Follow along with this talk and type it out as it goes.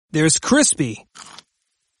There's crispy.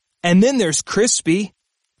 And then there's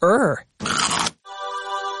crispy-er.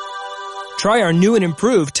 Try our new and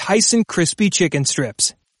improved Tyson Crispy Chicken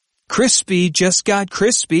Strips. Crispy just got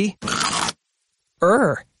crispy-er.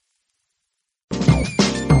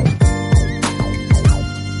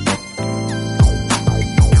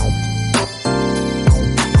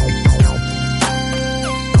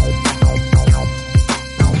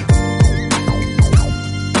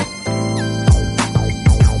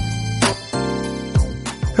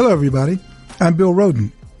 Hello, everybody. I'm Bill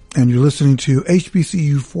Rhoden, and you're listening to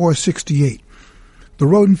HBCU 468, the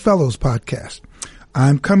Rhoden Fellows podcast.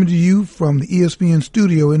 I'm coming to you from the ESPN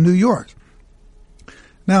studio in New York.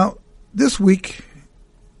 Now, this week,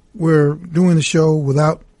 we're doing the show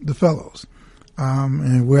without the fellows,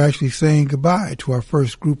 and we're actually saying goodbye to our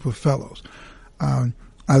first group of fellows.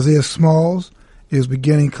 Isaiah Smalls is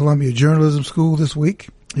beginning Columbia Journalism School this week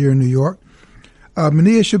here in New York.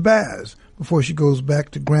 Mania Shabazz, before she goes back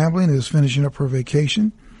to Grambling, is finishing up her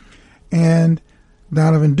vacation. And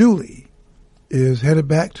Donovan Dooley is headed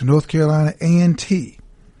back to North Carolina A&T.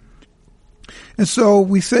 And so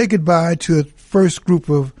we say goodbye to the first group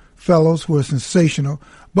of fellows who are sensational,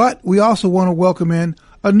 but we also want to welcome in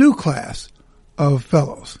a new class of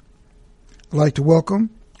fellows. I'd like to welcome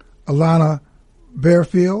Alana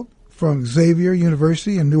Bearfield from Xavier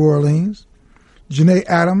University in New Orleans, Janae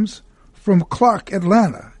Adams from Clark,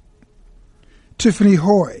 Atlanta, Tiffany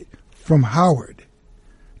Hoy from Howard,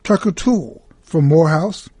 Tucker Toole from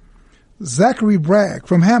Morehouse, Zachary Bragg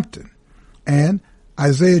from Hampton, and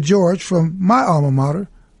Isaiah George from my alma mater,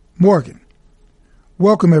 Morgan.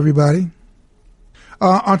 Welcome, everybody.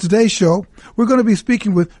 On today's show, we're going to be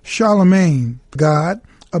speaking with Charlamagne God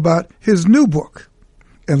about his new book,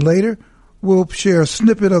 and later we'll share a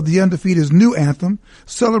snippet of the Undefeated's new anthem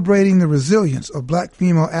celebrating the resilience of black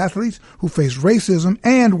female athletes who face racism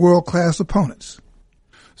and world-class opponents.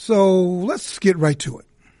 So let's get right to it.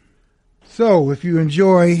 So if you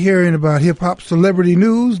enjoy hearing about hip-hop celebrity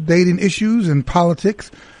news, dating issues, and politics,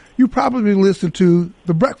 you probably listen to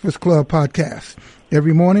the Breakfast Club podcast.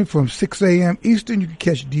 Every morning from 6 a.m. Eastern, you can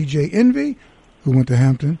catch DJ Envy, who went to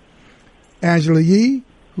Hampton, Angela Yee,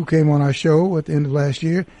 who came on our show at the end of last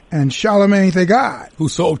year, and Charlamagne Thank God, who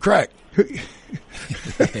sold crack.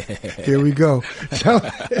 Here we go.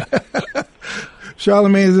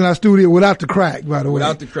 Charlamagne is in our studio without the crack, by the way.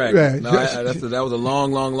 Without the crack. Yeah. No, that was a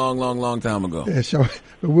long time ago. Yeah,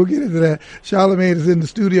 but we'll get into that. Charlamagne is in the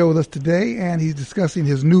studio with us today, and he's discussing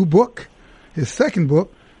his new book, his second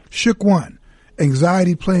book, Shook One,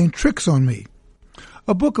 Anxiety Playing Tricks on Me.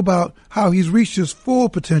 A book about how he's reached his full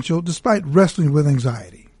potential despite wrestling with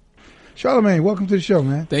anxiety. Charlamagne, welcome to the show,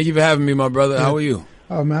 man. Thank you for having me, my brother. Yeah. How are you?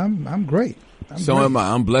 Oh, man, I'm great. So am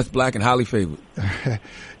I. I'm blessed, black, and highly favored.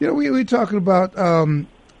 You know, we were talking about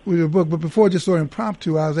with your book, but before, just sort of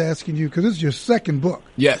impromptu, I was asking you, because this is your second book.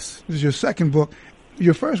 Yes. This is your second book.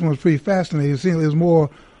 Your first one was pretty fascinating. It was more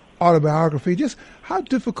autobiography. Just how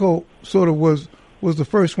difficult sort of was the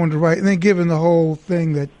first one to write? And then given the whole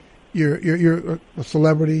thing that you're a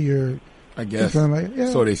celebrity, I guess. Yeah.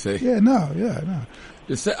 So they say. No.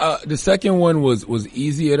 The second one was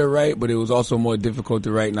easier to write, but it was also more difficult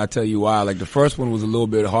to write, and I'll tell you why. Like, the first one was a little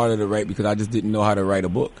bit harder to write because I just didn't know how to write a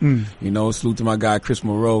book. You know, salute to my guy, Chris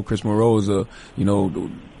Moreau. Chris Moreau is a,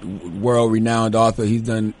 world-renowned author. He's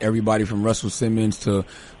done everybody from Russell Simmons to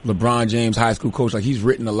LeBron James, high school coach. Like, he's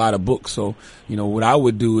written a lot of books. So, what I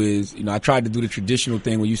would do is, I tried to do the traditional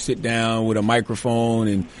thing where you sit down with a microphone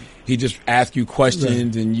and he just asks you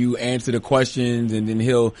questions and you answer the questions and then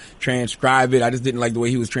he'll transcribe it. I just didn't like the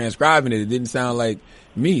way he was transcribing it. It didn't sound like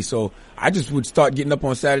me. So I just would start getting up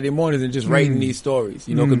on Saturday mornings and just writing these stories,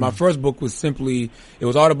 because my first book was it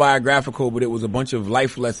was autobiographical, but it was a bunch of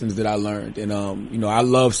life lessons that I learned. And, I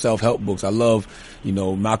love self-help books. I love,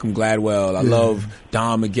 Malcolm Gladwell. I love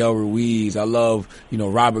Don Miguel Ruiz. I love,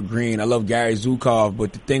 Robert Greene. I love Gary Zukov.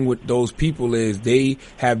 But the thing with those people is they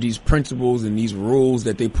have these principles and these rules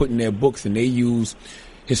that they put in their books, and they use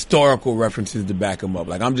historical references to back them up.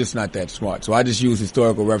 Like, I'm just not that smart. So I just use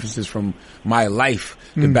historical references from my life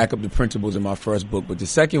to back up the principles in my first book. But the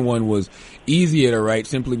second one was easier to write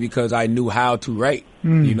simply because I knew how to write,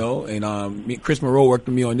 and Chris Moreau worked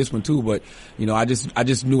with me on this one too. But, I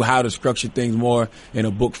just knew how to structure things more in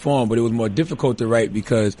a book form. But it was more difficult to write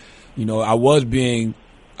because, I was being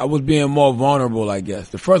more vulnerable, I guess.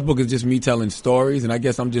 The first book is just me telling stories, and I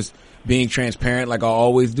guess I'm just being transparent like I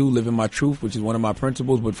always do, living my truth, which is one of my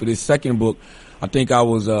principles. But for this second book, I think I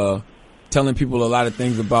was telling people a lot of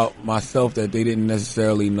things about myself that they didn't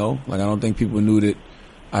necessarily know. Like, I don't think people knew that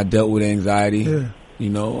I dealt with anxiety, or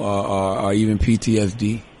even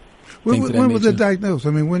PTSD. When was it diagnosed?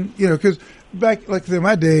 I mean, when, because back, like in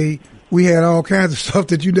my day, we had all kinds of stuff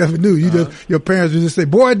that you never knew. Your parents would just say,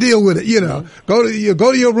 boy, deal with it, go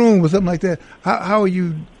to your room or something like that. How are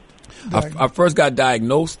you? I first got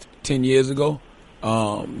diagnosed 10 years ago.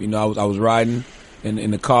 I was riding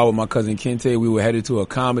in the car with my cousin Kente. We were headed to a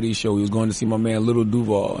comedy show. We was going to see my man Little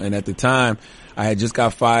Duval. And at the time, I had just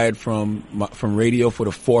got fired from radio for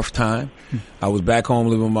the 4th time. I was back home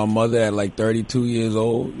living with my mother at like 32 years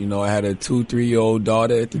old. I had a 2-3-year-old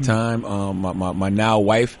daughter at the time. My now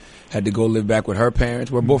wife had to go live back with her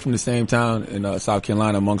parents. We're both from the same town in South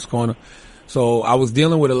Carolina, Moncks Corner. So I was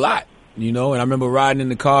dealing with a lot, and I remember riding in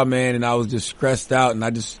the car, man, and I was just stressed out, and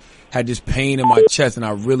I just had this pain in my chest, and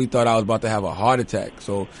I really thought I was about to have a heart attack.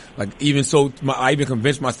 So, I even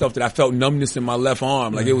convinced myself that I felt numbness in my left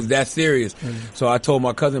arm. Like, it was that serious. So I told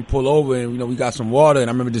my cousin, pull over, and, we got some water, and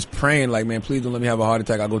I remember just praying, like, man, please don't let me have a heart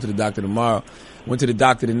attack. I'll go to the doctor tomorrow. Went to the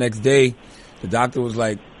doctor the next day. The doctor was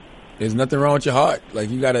like, there's nothing wrong with your heart. Like,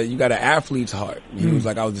 you got an athlete's heart. And he was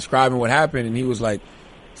like, I was describing what happened, and he was like,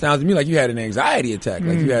 sounds to me like you had an anxiety attack.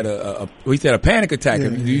 Like, you had he said a panic attack. Do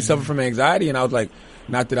you suffer from anxiety? And I was like,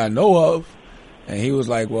 not that I know of. And he was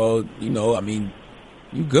like, well, I mean,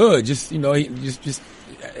 you good. Just,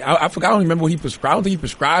 I forgot, I don't remember what he prescribed. I don't think he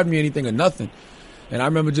prescribed me anything or nothing. And I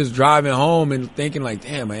remember just driving home and thinking like,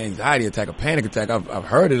 damn, an anxiety attack, a panic attack. I've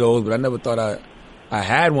heard of those, but I never thought I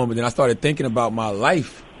had one. But then I started thinking about my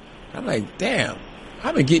life. I'm like, damn,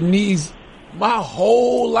 I've been getting these my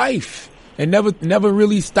whole life and never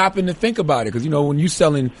really stopping to think about it. Cause when you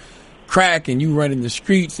selling crack and you run in the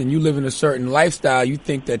streets and you live in a certain lifestyle, you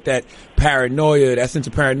think that paranoia, that sense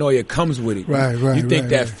of paranoia comes with it. Right. You think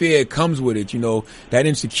that fear comes with it, that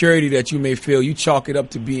insecurity that you may feel, you chalk it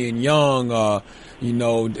up to being young,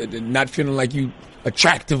 not feeling like you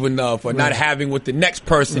attractive enough or not having what the next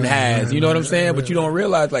person has. You know what I'm saying? But you don't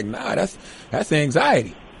realize like, nah, that's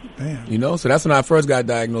anxiety. Damn. So that's when I first got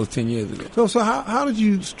diagnosed 10 years ago. So how did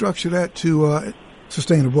you structure that to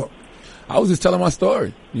sustain a book? I was just telling my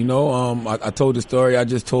story. I told the story I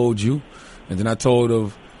just told you, and then I told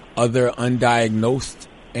of other undiagnosed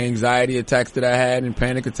anxiety attacks that I had and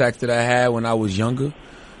panic attacks that I had when I was younger.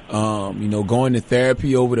 Going to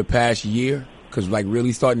therapy over the past year, because like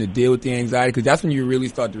really starting to deal with the anxiety, because that's when you really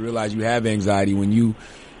start to realize you have anxiety, when you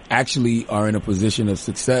actually are in a position of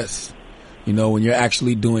success. When you're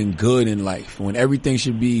actually doing good in life, when everything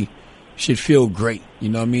should feel great. You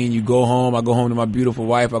know what I mean? You go home, I go home to my beautiful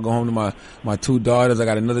wife, I go home to my 2 daughters, I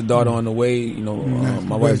got another daughter on the way,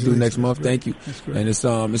 my wife's due next month, thank you. And it's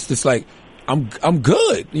just like, I'm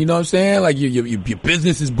good, you know what I'm saying? Like your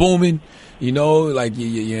business is booming, like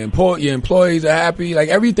your employees are happy, like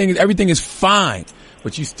everything is fine,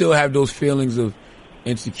 but you still have those feelings of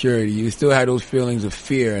insecurity. You still have those feelings of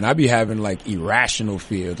fear, and I be having like irrational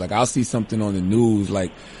fears. Like I'll see something on the news,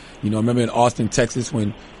 like, I remember in Austin, Texas,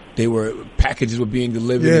 when packages were being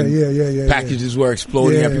delivered. Yeah. Packages were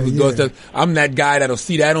exploding at people's doorsteps. I'm that guy that'll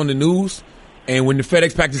see that on the news, and when the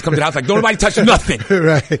FedEx package comes to the house, like, don't nobody touch nothing.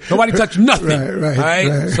 Right. Nobody touch nothing. Right. All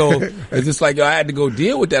right. So it's just like, I had to go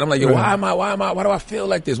deal with that. I'm like, why do I feel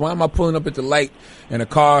like this? Why am I pulling up at the light and a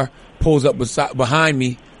car pulls up behind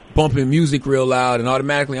me, bumping music real loud, and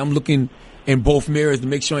automatically I'm looking in both mirrors to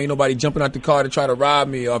make sure ain't nobody jumping out the car to try to rob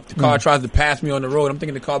me, or if the car tries to pass me on the road, I'm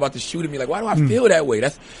thinking the car about to shoot at me. Like, why do I feel that way?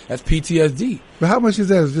 That's PTSD. But how much is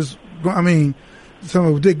that? Is just, some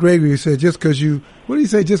of Dick Gregory said, just because you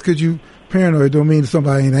paranoid don't mean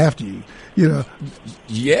somebody ain't after you,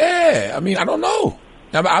 Yeah. I don't know.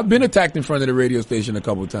 I've been attacked in front of the radio station a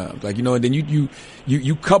couple of times. Like, and then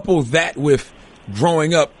you couple that with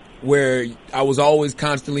growing up where I was always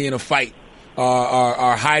constantly in a fight.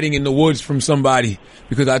 Or hiding in the woods from somebody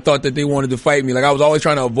because I thought that they wanted to fight me. Like I was always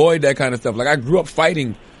trying to avoid that kind of stuff. Like I grew up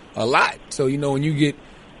fighting a lot. So, when you get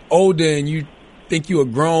older and you think you're a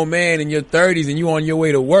grown man in your 30s and you on your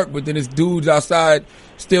way to work, but then this dude's outside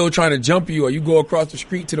still trying to jump you, or you go across the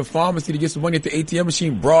street to the pharmacy to get some money at the ATM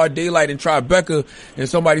machine, broad daylight in Tribeca, and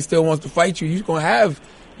somebody still wants to fight you, you're going to have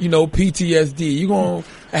PTSD. You're going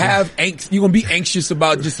to have angst. You're going to be anxious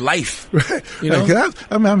about just life. Right.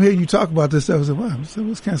 I'm hearing you talk about this. I was like, wow,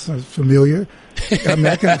 this kind of familiar. I'm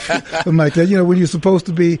like that. When you're supposed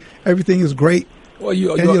to be, everything is great. Well,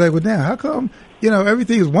 you're like, well, now, how come,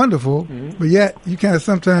 everything is wonderful, but yet you kind of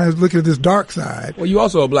sometimes look at this dark side. Well, you're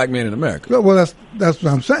also a black man in America. Well, that's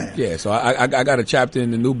what I'm saying. Yeah. So I got a chapter in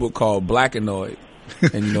the new book called Blackanoid.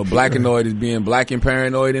 And Blackanoid is being black and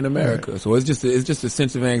paranoid in America. Right. So it's just a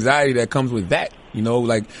sense of anxiety that comes with that.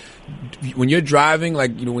 Like when you're driving,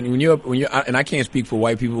 like when you're and I can't speak for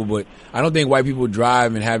white people, but I don't think white people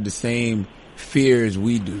drive and have the same fears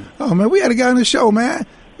we do. Oh man, we had a guy on the show, man.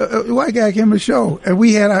 a white guy came to the show, and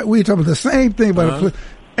we were talking about the same thing about the police.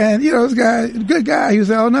 And, this guy, good guy, he was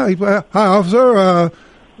like, oh, no. He said, hi, officer,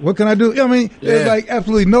 what can I do? I mean, there's like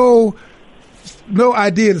absolutely no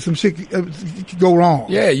idea that some shit could go wrong.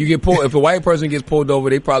 Yeah, you get pulled. If a white person gets pulled over,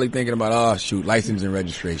 they probably thinking about, oh, shoot, license and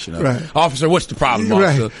registration. Right. Officer, what's the problem,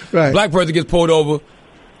 officer? Right. Black person gets pulled over.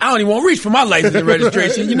 I don't even want to reach for my license and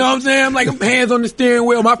registration. You know what I'm saying? I'm like, hands on the steering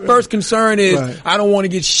wheel. My first concern is I don't want to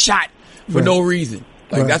get shot for no reason.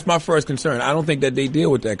 Like, that's my first concern. I don't think that they deal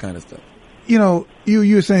with that kind of stuff. You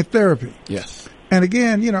were saying therapy. Yes. And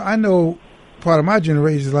again, I know part of my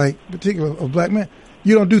generation is like, particularly of black men,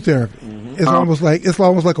 you don't do therapy. Mm-hmm. It's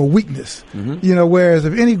almost like a weakness. Mm-hmm. Whereas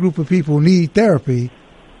if any group of people need therapy,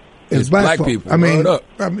 it's black people. I mean,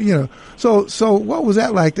 so what was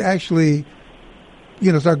that like to actually,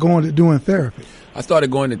 start doing therapy? I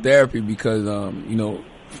started going to therapy because,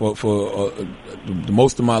 for the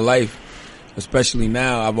most of my life, especially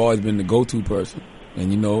now, I've always been the go-to person.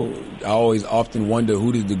 And, I always often wonder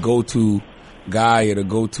who does the go-to guy or the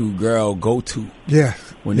go-to girl go to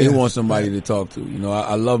when they want somebody to talk to.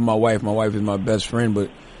 I love my wife. My wife is my best friend, but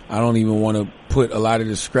I don't even want to put a lot of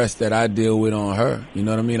the stress that I deal with on her. You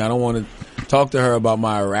know what I mean? I don't want to talk to her about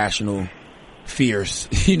my irrational fears.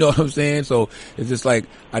 You know what I'm saying? So it's just like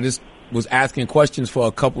I just was asking questions for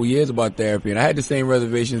a couple years about therapy, and I had the same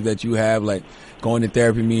reservations that you have, like going to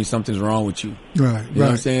therapy means something's wrong with you. Right. You know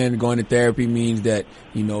what I'm saying? Going to therapy means that,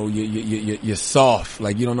 you're soft,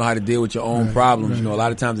 like you don't know how to deal with your own problems. Right. A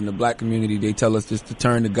lot of times in the black community, they tell us just to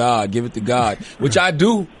turn to God, give it to God, which I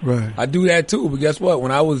do. Right. I do that too, but guess what?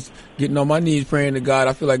 When I was getting on my knees praying to God,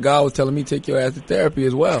 I feel like God was telling me, take your ass to therapy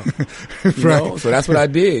as well. You know? So that's what I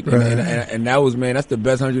did. Right. And that was, that's the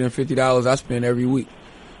best $150 I spend every week.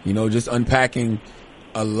 Just unpacking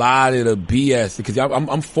a lot of the BS, because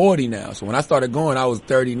I'm 40 now. So when I started going, I was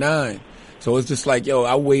 39. So it's just like,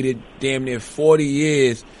 I waited damn near 40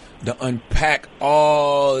 years to unpack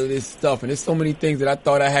all of this stuff. And there's so many things that I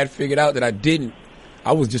thought I had figured out that I didn't.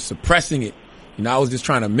 I was just suppressing it. I was just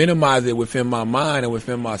trying to minimize it within my mind and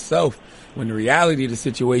within myself. When the reality of the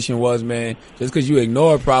situation was, man, just because you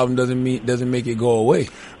ignore a problem doesn't make it go away.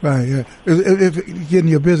 Right. Yeah. If getting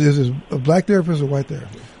your business, is a black therapist or white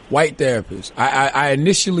therapist? White therapist. I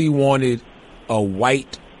initially wanted a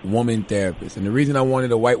white woman therapist. And the reason I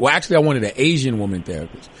wanted I wanted an Asian woman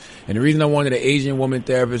therapist. And the reason I wanted an Asian woman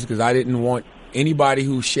therapist because I didn't want anybody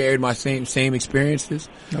who shared my same experiences,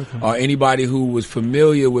 or anybody who was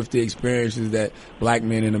familiar with the experiences that black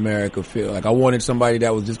men in America feel. Like I wanted somebody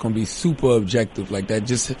that was just going to be super objective, like that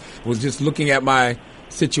just was just looking at my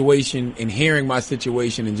situation and hearing my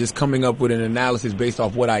situation and just coming up with an analysis based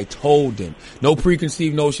off what I told them. No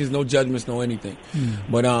preconceived notions, no judgments, no anything.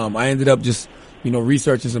 But I ended up just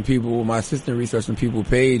researching some people. My assistant researched some people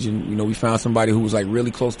page, and we found somebody who was like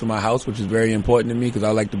really close to my house, which is very important to me because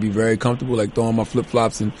I like to be very comfortable, like throwing my flip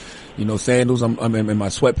flops and sandals. I'm in my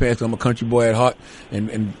sweatpants. I'm a country boy at heart,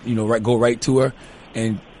 and go right to her.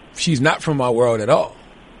 And she's not from my world at all.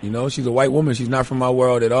 She's a white woman. She's not from my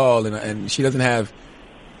world at all, and she doesn't have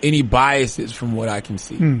any biases from what I can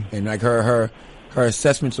see. And like her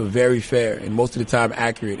assessments are very fair and most of the time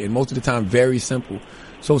accurate and most of the time very simple.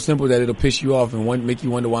 So simple that it'll piss you off and make you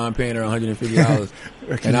wonder why I'm paying her $150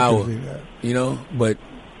 an hour. But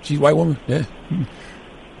she's a white woman. Yeah.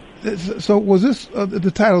 So was this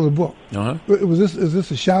the title of the book? Is this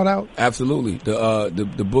a shout out? Absolutely.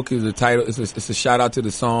 The book is the title. It's a shout out to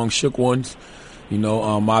the song Shook Ones.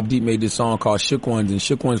 Mobb Deep made this song called Shook Ones, and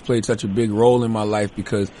Shook Ones played such a big role in my life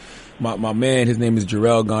because my man, his name is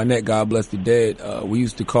Jarrell Garnett, God bless the dead. We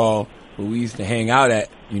used to hang out at,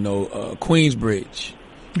 Queensbridge.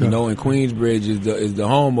 And Queensbridge is the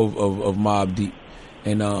home of Mobb Deep.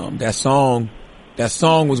 And that song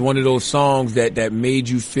was one of those songs that made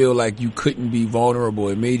you feel like you couldn't be vulnerable.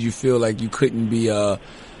 It made you feel like you couldn't be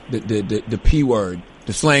the P word.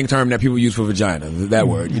 The slang term that people use for vagina, that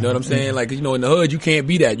word. You know what I'm saying? Like, in the hood, you can't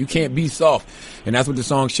be that. You can't be soft. And that's what the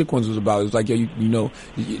song Shook Ones was about. It was like,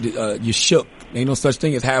 you're shook. Ain't no such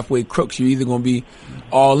thing as halfway crooks. You're either going to be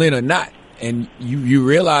all in or not. And you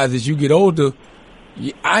realize as you get older,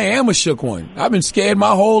 I am a shook one. I've been scared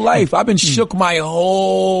my whole life. I've been shook my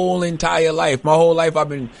whole entire life. My whole life I've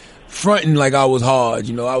been fronting like I was hard.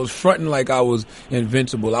 I was fronting like I was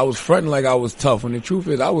invincible. I was fronting like I was tough. When the truth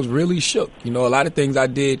is, I was really shook. A lot of things I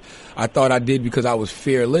thought I did because I was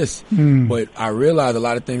fearless. But I realized a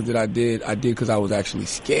lot of things that I did because I was actually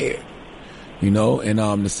scared. And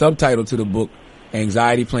the subtitle to the book,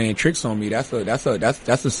 Anxiety Playing Tricks on Me, that's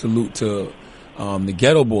a salute to The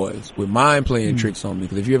Ghetto Boys with Mind Playing Tricks on Me.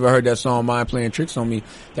 Because if you ever heard that song, Mind Playing Tricks on Me,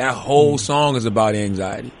 that whole song is about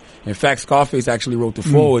anxiety. In fact, Scarface actually wrote the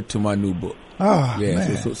foreword to my new book. Oh, yeah,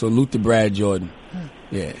 man. so salute to Brad Jordan.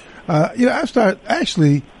 Yeah. I started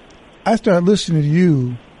listening to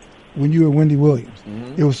you when you were Wendy Williams.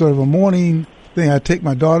 It was sort of a morning thing. I'd take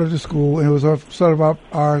my daughter to school, and it was sort of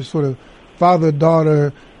our sort of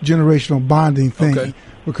father-daughter generational bonding thing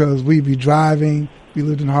because we'd be driving. We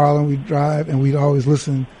lived in Harlem. We'd drive, and we'd always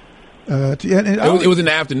listen to. It was in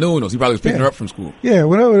the afternoon, though. So he probably was picking her up from school. Yeah,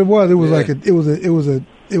 whatever it was like it was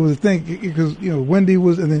a thing because Wendy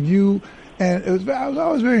was, and then you, and I was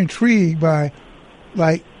always very intrigued by,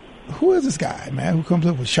 like, who is this guy, man, who comes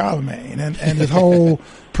up with Charlemagne and this whole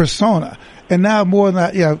persona. And now more than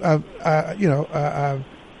that, I've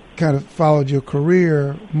kind of followed your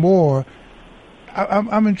career more.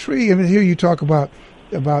 I'm intrigued. I mean, hear you talk about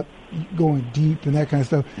going deep and that kind of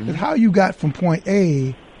stuff. And how you got from point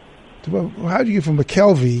A to how did you get from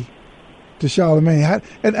McKelvey to Charlemagne?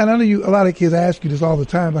 And I know a lot of kids ask you this all the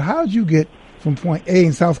time, but how did you get from point A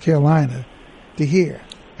in South Carolina to here?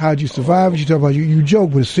 How did you survive? You talk about you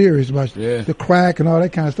joke, but it's serious about the crack and all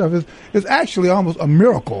that kind of stuff. It's actually almost a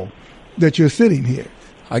miracle that you're sitting here.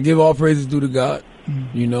 I give all praises due to God.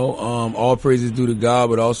 All praises due to God,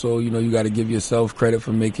 but also, you got to give yourself credit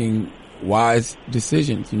for making wise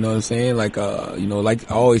decisions. You know what I'm saying? Like, like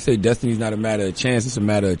I always say, destiny's not a matter of chance; it's a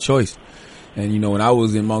matter of choice. And when I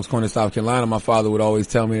was in Moncks Corner, South Carolina, my father would always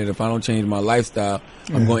tell me that if I don't change my lifestyle,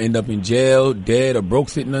 I'm going to end up in jail, dead, or broke,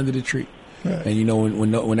 sitting under the tree. Right. And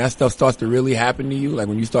when that stuff starts to really happen to you, like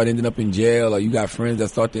when you start ending up in jail, or you got friends that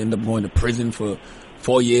start to end up going to prison for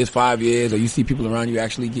 4 years, 5 years, or you see people around you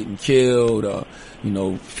actually getting killed, or,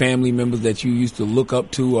 family members that you used to look up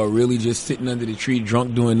to are really just sitting under the tree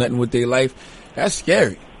drunk doing nothing with their life, that's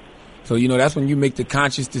scary. So, that's when you make the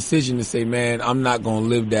conscious decision to say, man, I'm not going to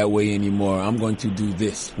live that way anymore. I'm going to do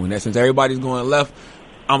this. Since everybody's going left,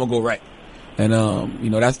 I'm going to go right. And,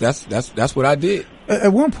 that's what I did.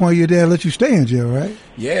 At one point, your dad let you stay in jail, right?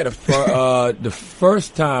 Yeah, the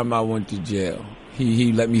first time I went to jail,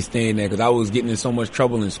 he let me stay in there because I was getting in so much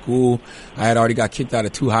trouble in school. I had already got kicked out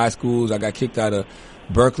of 2 high schools. I got kicked out of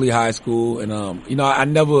Berkeley High School. And, I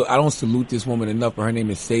don't salute this woman enough, but her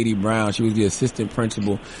name is Sadie Brown. She was the assistant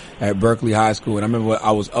principal at Berkeley High School. And I remember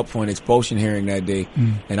I was up for an expulsion hearing that day,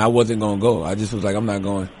 and I wasn't going to go. I just was like, I'm not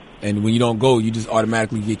going. And when you don't go, you just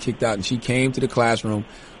automatically get kicked out. And she came to the classroom,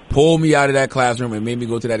 pulled me out of that classroom, and made me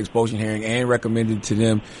go to that expulsion hearing, and recommended to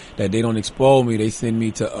them that they don't expel me. They send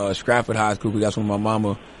me to Stratford High School because that's where my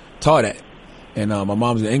mama taught at. And my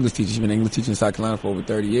mom's an English teacher. She's been an English teacher in South Carolina for over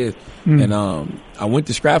 30 years. And I went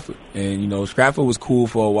to Stratford. And, Stratford was cool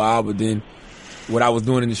for a while, but then what I was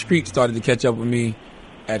doing in the street started to catch up with me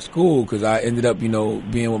at school because I ended up, being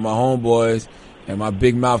with my homeboys. And my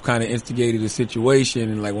big mouth kind of instigated a situation,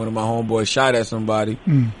 and like one of my homeboys shot at somebody,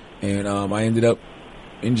 and I ended up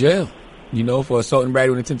in jail, for assault and battery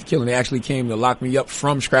with intent to kill. And they actually came to lock me up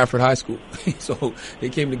from Stratford High School. So they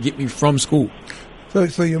came to get me from school.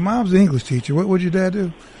 So your mom's an English teacher. What would your dad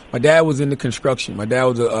do? My dad was in the construction. My dad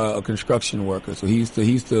was a construction worker, so he used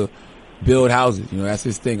to build houses. That's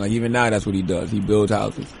his thing. Like even now, that's what he does. He builds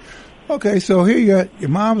houses. Okay, so here you got your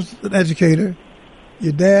mom's an educator.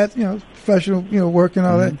 Your dad, professional, working,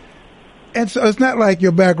 all that. And so it's not like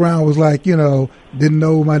your background was like, didn't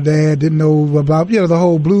know my dad, didn't know about, the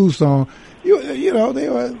whole blues song. They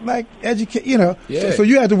were like educate, Yeah. So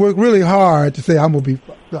you had to work really hard to say, I'm going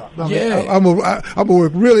to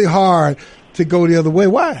work really hard to go the other way.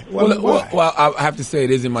 Why? Well, I have to say it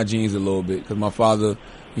is in my genes a little bit because my father,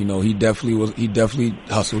 he definitely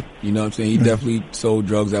hustled. You know what I'm saying? He definitely sold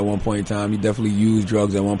drugs at one point in time. He definitely used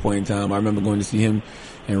drugs at one point in time. I remember going to see him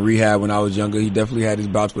in rehab when I was younger. He definitely had his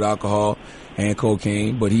bouts with alcohol and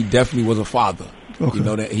cocaine, but he definitely was a father. Okay.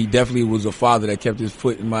 That he definitely was a father that kept his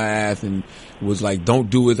foot in my ass and was like, don't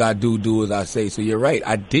do as I do as I say. So you're right.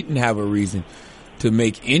 I didn't have a reason to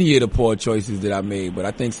make any of the poor choices that I made, but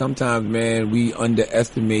I think sometimes, man, we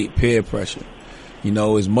underestimate peer pressure.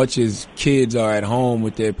 As much as kids are at home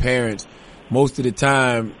with their parents, most of the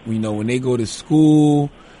time, when they go to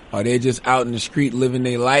school or they're just out in the street living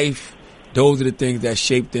their life, those are the things that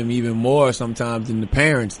shape them even more sometimes than the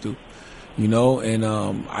parents do. And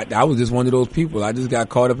I was just one of those people. I just got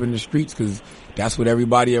caught up in the streets because that's what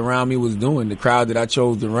everybody around me was doing. The crowd that I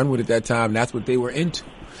chose to run with at that time, that's what they were into.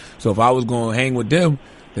 So if I was going to hang with them,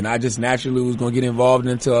 then I just naturally was going to get involved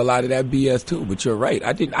into a lot of that BS too. But you're right.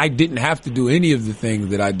 I didn't have to do any of the things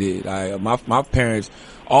that I did. My parents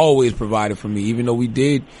always provided for me, even though we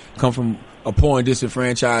did come from a poor and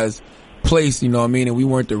disenfranchised place, you know what I mean? And we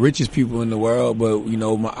weren't the richest people in the world, but, you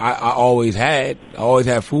know, I always had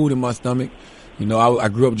food in my stomach. You know, I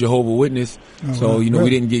grew up Jehovah's Witness, so, you know, really?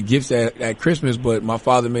 we didn't get gifts at Christmas, but my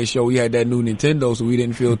father made sure we had that new Nintendo so we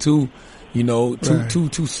didn't feel too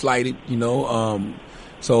too slighted, you know.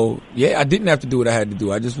 So, yeah, I didn't have to do what I had to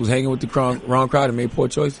do. I just was hanging with the wrong crowd and made poor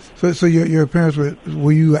choices. So your parents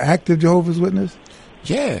were you an active Jehovah's Witness?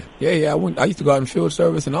 Yeah. I used to go out in field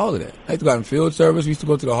service and all of that. I used to go out in field service. We used to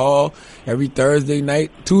go to the hall every Thursday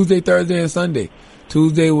night, Tuesday, Thursday, and Sunday.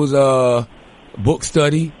 Tuesday was book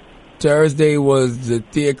study. Thursday was the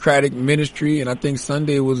theocratic ministry, and I think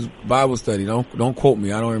Sunday was Bible study. Don't quote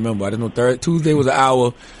me. I don't remember. I just know Tuesday was an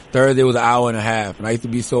hour. Thursday was an hour and a half. And I used to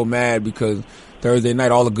be so mad because Thursday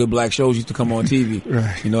night, all the good black shows used to come on TV.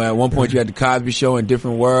 Right. You know, at one point you had the Cosby Show and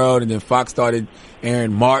Different World, and then Fox started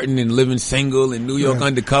airing Martin and Living Single and New York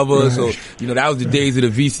Undercover. Right. So, you know, that was the days of the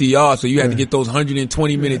VCR. So you had to get those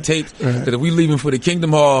 120-minute tapes. Because if we leaving for the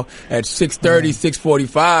Kingdom Hall at 6:30,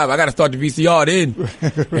 6:45, I got to start the VCR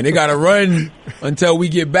then. And they got to run until we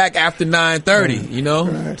get back after 9:30, you know?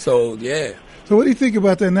 Right. So, yeah. So what do you think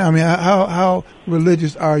about that now? I mean, how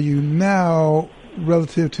religious are you now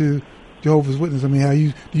relative to Jehovah's Witness? I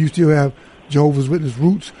mean, do you still have Jehovah's Witness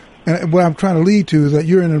roots? And what I'm trying to lead to is that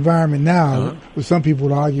you're in an environment now where some people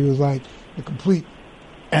would argue is like the complete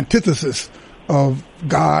antithesis of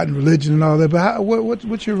God and religion and all that. But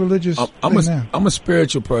what's your religious thing now? I'm a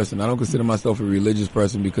spiritual person. I don't consider myself a religious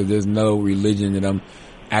person because there's no religion that I'm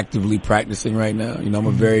actively practicing right now. You know, I'm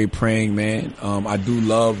a very praying man. I do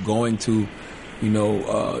love going to, you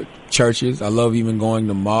know, churches. I love even going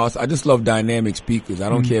to mosques. I just love dynamic speakers. I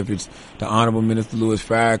don't care if it's the Honorable Minister Louis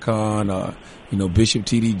Farrakhan, or, you know, Bishop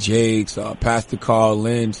T.D. Jakes, Pastor Carl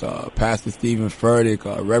Lentz, Pastor Stephen Furtick,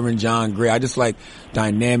 Reverend John Gray. I just like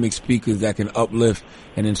dynamic speakers that can uplift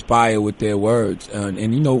and inspire with their words. And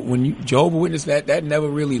you know, when you Jehovah's Witness, that never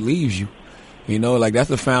really leaves you. You know, like that's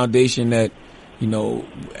a foundation that, you know,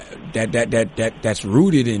 that's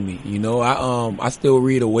rooted in me. You know, I still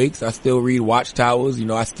read Awakes. I still read Watchtowers. You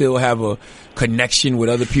know, I still have a connection with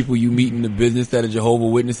other people you meet in the business that are Jehovah's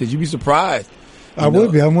Witnesses. You'd be surprised. I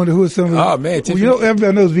would be. I wonder who are some of the... Oh, man. Well, you know,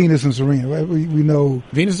 everybody knows Venus and Serena, right? We know...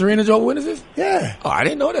 Venus and Serena Jehovah's Witnesses? Yeah. Oh, I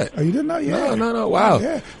didn't know that. Oh, you didn't know? Yeah. No. Wow.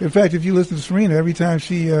 Yeah. In fact, if you listen to Serena, every time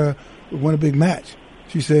she won a big match,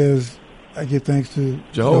 she says... I give thanks to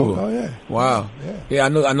Jehovah. Oh yeah. Wow. Yeah. I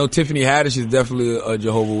know Tiffany Haddish is definitely a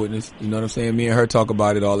Jehovah's Witness. You know what I'm saying? Me and her talk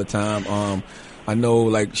about it all the time. I know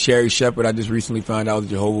like Sherry Shepard, I just recently found out was a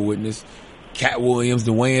Jehovah's Witness. Cat Williams,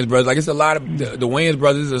 the Wayans brothers. Like it's a lot of the Wayans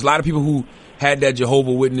brothers. There's a lot of people who had that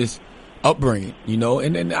Jehovah's Witness upbringing, you know,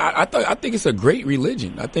 and I think it's a great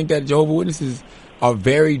religion. I think that Jehovah's Witnesses are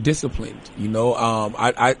very disciplined. You know,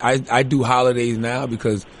 I do holidays now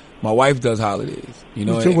because my wife does holidays, you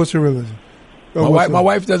know. What's her religion? My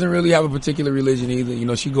wife doesn't really have a particular religion either. You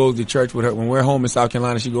know, she goes to church with her when we're home in South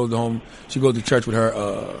Carolina. She goes to church with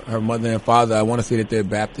her mother and father. I want to say that they're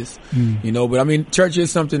Baptist, you know. But I mean, church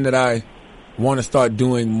is something that I want to start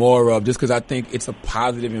doing more of, just because I think it's a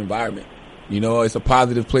positive environment. You know, it's a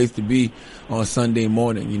positive place to be on Sunday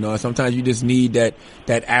morning. You know, sometimes you just need that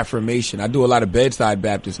affirmation. I do a lot of bedside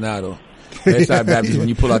Baptist now, though. Bedside Baptist, when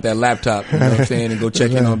you pull out that laptop, you know what I'm saying, and go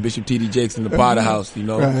check in on Bishop T.D. Jakes in the Potter House, you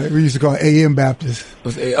know. Right. We used to call it AM Baptist.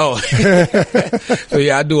 Oh. So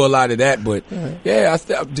yeah, I do a lot of that, but yeah,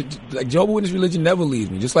 like Jehovah's Witness religion never leaves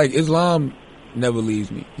me. Just like Islam never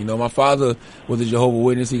leaves me. You know, my father was a Jehovah's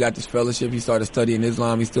Witness. He got this fellowship. He started studying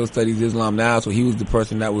Islam. He still studies Islam now. So he was the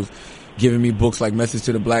person that was giving me books like Message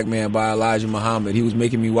to the Black Man by Elijah Muhammad. He was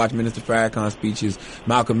making me watch Minister Farrakhan speeches,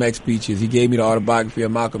 Malcolm X speeches. He gave me the autobiography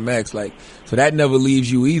of Malcolm X. Like, so that never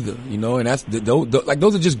leaves you either, you know, and that's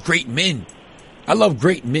those are just great men. I love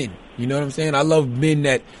great men. You know what I'm saying? I love men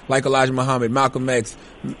that, like Elijah Muhammad, Malcolm X,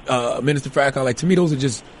 Minister Farrakhan. Like, to me, those are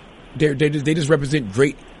just, they just represent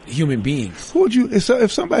great human beings. Who would you,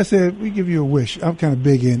 if somebody said, we give you a wish, I'm kind of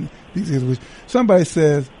big in these wish. Somebody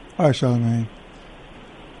says, all right, Charlamagne,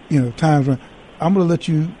 you know, times when I'm going to let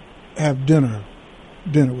you have dinner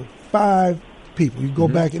with 5 people. You go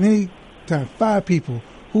back at any time, 5 people.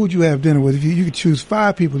 Who would you have dinner with? If you could choose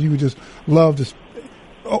 5 people you would just love to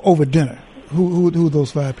over dinner, who would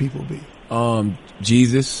those 5 people be?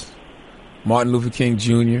 Jesus, Martin Luther King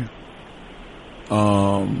Jr.,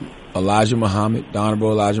 Elijah Muhammad, the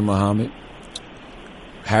Honorable Elijah Muhammad,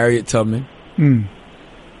 Harriet Tubman.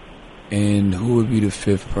 And who would be the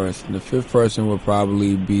 5th person? The 5th person would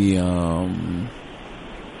probably be,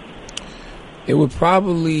 it would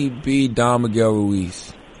probably be Don Miguel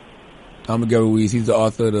Ruiz. Don Miguel Ruiz, he's the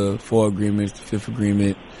author of the 4 Agreements, the 5th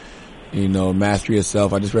Agreement, you know, Mastery of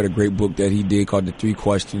Self. I just read a great book that he did called The 3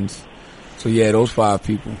 Questions. So yeah, those 5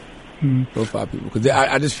 people. Those 5 people. Because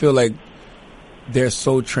I just feel like they're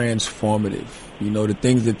so transformative. You know, the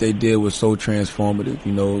things that they did were so transformative.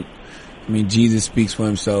 You know, I mean, Jesus speaks for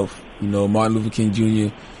himself. You know, Martin Luther King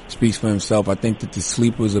Jr. speaks for himself. I think that the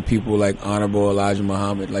sleepers are people like Honorable Elijah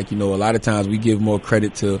Muhammad. Like, you know, a lot of times we give more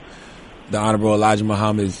credit to the Honorable Elijah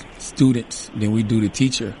Muhammad's students than we do the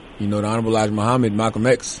teacher. You know, the Honorable Elijah Muhammad, Malcolm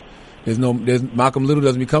X. Malcolm Little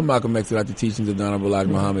doesn't become Malcolm X without the teachings of the Honorable Elijah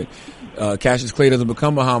Muhammad. Cassius Clay doesn't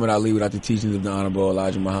become Muhammad Ali without the teachings of the Honorable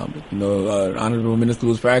Elijah Muhammad. You know, Honorable Minister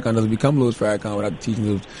Louis Farrakhan doesn't become Louis Farrakhan without the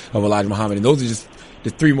teachings of Elijah Muhammad. And those are just the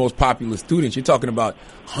 3 most popular students. You're talking about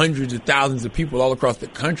hundreds of thousands of people all across the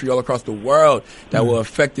country, all across the world that were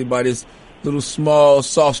affected by this little small,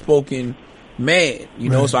 soft-spoken man. You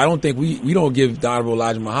know, so I don't think we don't give the Honorable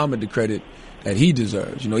Elijah Muhammad the credit that he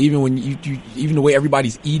deserves. You know, even when even the way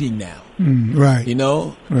everybody's eating now. Right. You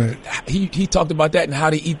know? Right. He talked about that and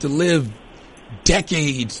How to Eat to Live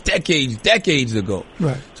decades ago.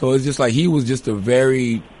 Right. So it's just like he was just a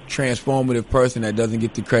very transformative person that doesn't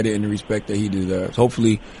get the credit and the respect that he deserves.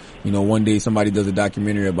 Hopefully, you know, one day somebody does a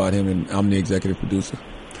documentary about him and I'm the executive producer.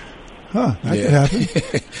 That could happen.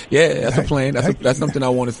 Yeah, that's a plan. That's something I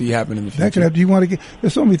want to see happen in the future. That could happen. You want to get,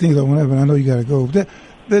 there's so many things I want to have, and I know you got to go.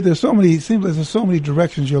 There's so many, it seems like there's so many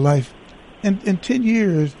directions in your life. In 10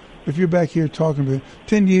 years, if you're back here talking about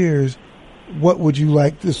 10 years, what would you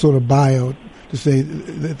like this sort of bio to say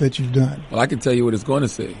that you've done? Well, I can tell you what it's going to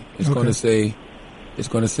say. It's going to say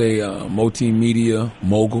multimedia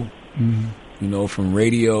mogul. You know, from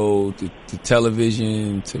radio to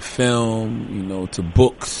television to film, you know, to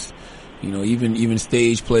books, you know, even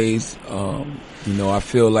stage plays. You know, I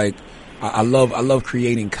feel like I love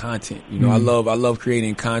creating content. You know, I love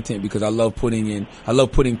creating content because I love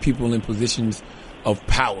putting people in positions of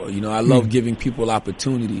power. You know, I love giving people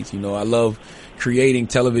opportunities. You know, I love creating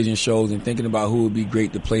television shows and thinking about who would be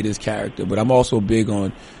great to play this character. But I'm also big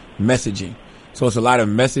on messaging. So it's a lot of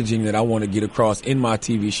messaging that I want to get across in my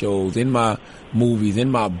TV shows, in my movies,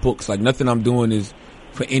 in my books. Like nothing I'm doing is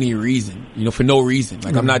for any reason, you know, for no reason.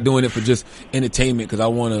 Like I'm not doing it for just entertainment because I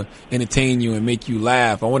want to entertain you and make you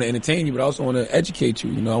laugh. I want to entertain you, but I also want to educate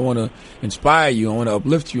you. You know, I want to inspire you. I want to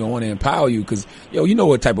uplift you. I want to empower you because, you know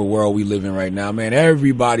what type of world we live in right now, man.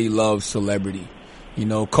 Everybody loves celebrity. You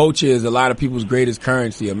know, culture is a lot of people's greatest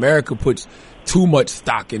currency. America puts too much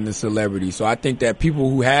stock in the celebrity. So I think that people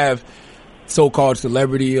who have so-called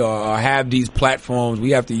celebrity or have these platforms, we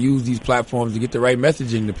have to use these platforms to get the right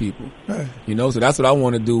messaging to people. Right. You know, so that's what I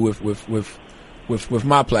want to do with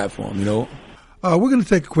my platform, you know. We're going to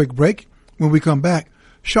take a quick break. When we come back,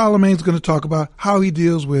 Charlamagne's going to talk about how he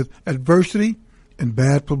deals with adversity and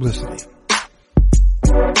bad publicity.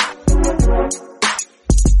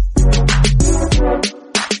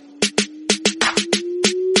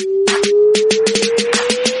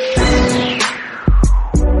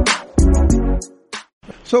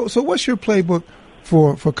 So what's your playbook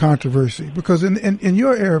for controversy? Because in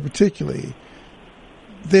your era particularly,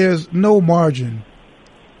 there's no margin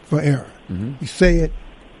for error. Mm-hmm. You say it,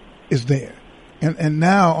 it's there. And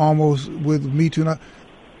now almost with Me Too,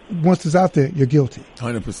 once it's out there, you're guilty.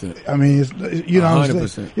 100%. I mean, it's, you know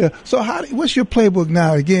 100%. Yeah. So what's your playbook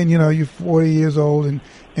now? Again, you know, you're 40 years old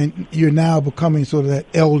and you're now becoming sort of that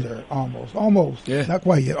elder almost. Yeah. Not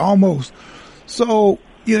quite yet, almost. So,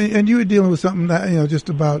 you know, and you were dealing with something that, you know, just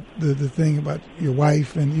about the thing about your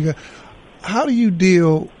wife and how do you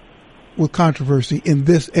deal with controversy in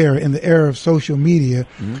this era, in the era of social media?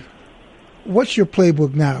 Mm-hmm. What's your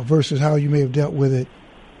playbook now versus how you may have dealt with it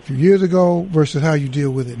a few years ago versus how you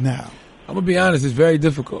deal with it now? I'm going to be honest, it's very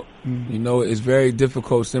difficult. Mm-hmm. You know, it's very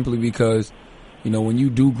difficult simply because, you know, when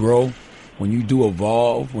you do grow, when you do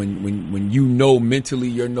evolve, when you know mentally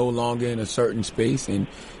you're no longer in a certain space and,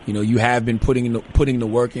 you know, you have been putting the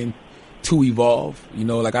work in to evolve. You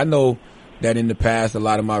know, like I know that in the past a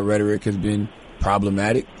lot of my rhetoric has been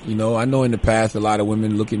problematic. You know, I know in the past a lot of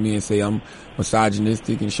women look at me and say I'm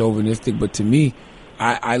misogynistic and chauvinistic, but to me,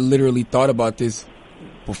 I literally thought about this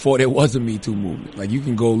before there was a Me Too movement. Like you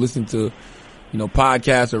can go listen to, you know,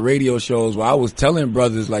 podcasts or radio shows where I was telling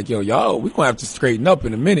brothers like, y'all, we're going to have to straighten up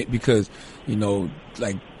in a minute because, you know,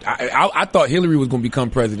 like I thought Hillary was going to become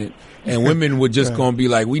president and women were just going to be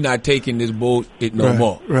like, we not taking this bullshit no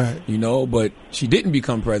more. Right. You know, but she didn't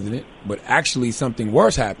become president, but actually something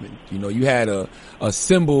worse happened. You know, you had a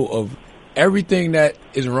symbol of everything that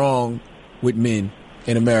is wrong with men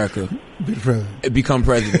in America become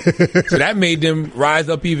president. So that made them rise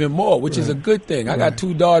up even more, which is a good thing. I got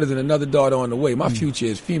 2 daughters and another daughter on the way. My future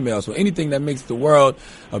is female. So anything that makes the world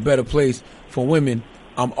a better place for women,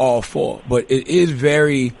 I'm all for. But it is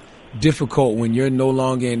very difficult when you're no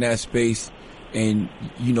longer in that space and,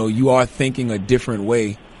 you know, you are thinking a different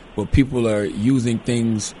way, but people are using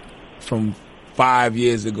things from 5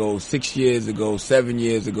 years ago, 6 years ago, 7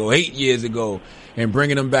 years ago, 8 years ago, and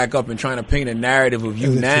bringing them back up and trying to paint a narrative of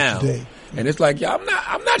you now. And it's like, yeah,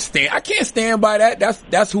 I can't stand by that.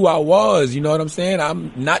 That's who I was. You know what I'm saying?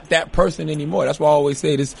 I'm not that person anymore. That's why I always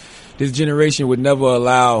say this generation would never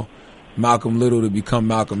allow Malcolm Little to become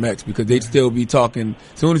Malcolm X, because they'd still be talking.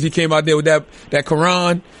 As soon as he came out there with that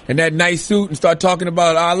Quran and that nice suit and start talking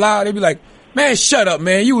about Allah, they'd be like, man, shut up,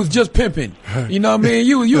 man. You was just pimping. You know what I mean?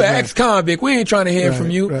 You an ex-convict. We ain't trying to hear from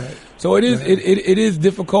you. Right. So it is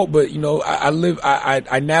difficult, but, you know,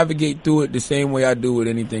 I navigate through it the same way I do with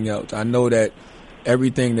anything else. I know that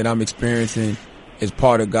everything that I'm experiencing is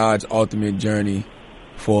part of God's ultimate journey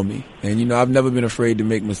for me. And, you know, I've never been afraid to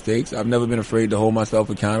make mistakes. I've never been afraid to hold myself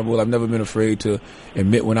accountable. I've never been afraid to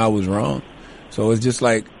admit when I was wrong. So it's just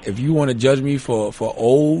like, if you want to judge me for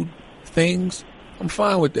old things, I'm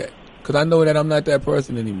fine with that. Because I know that I'm not that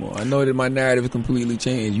person anymore. I know that my narrative has completely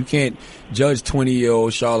changed. You can't judge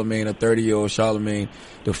 20-year-old Charlamagne or 30-year-old Charlamagne,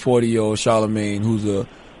 the 40-year-old Charlamagne who's a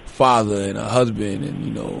father and a husband, and,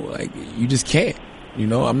 you know, like, you just can't. You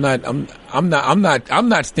know, I'm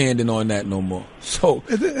not standing on that no more. So,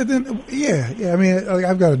 and then, yeah. I mean,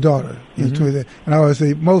 I've got a daughter, and I always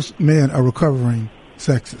say most men are recovering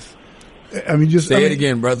sexists. I mean, say it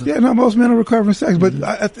again, brother. Yeah, no, most men are recovering sexists,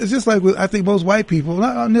 but it's just like I think most white people,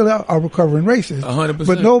 not nearly are recovering racists. 100%.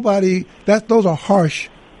 But nobody. Those are harsh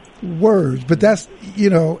words. But that's, you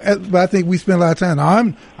know. But I think we spend a lot of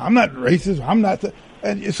time. I'm not racist. I'm not.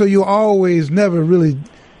 And so you always never really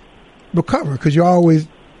recover, because you're always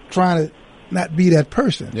trying to not be that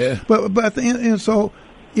person. Yeah. But at the end, and so,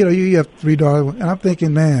 you know, you have 3 daughters, and I'm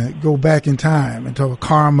thinking, man, go back in time and talk about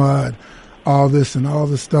karma and all this and all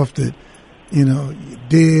the stuff that, you know, you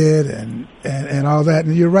did and all that.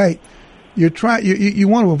 And you're right. You're trying. You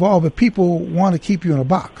want to evolve, but people want to keep you in a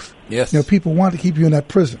box. Yes. You know, people want to keep you in that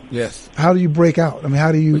prison. Yes. How do you break out? I mean,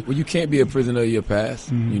 how do you? Well, you can't be a prisoner of your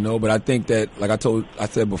past, you know. But I think that, like I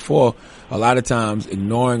said before, a lot of times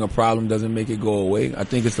ignoring a problem doesn't make it go away. I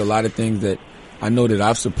think it's a lot of things that I know that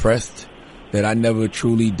I've suppressed, that I never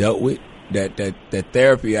truly dealt with, that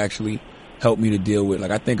therapy actually helped me to deal with.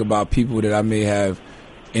 Like, I think about people that I may have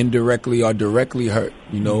indirectly or directly hurt,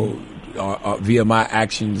 you know, or via my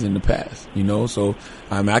actions in the past, you know. So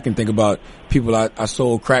I mean, I can think about people I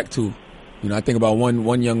sold crack to. You know, I think about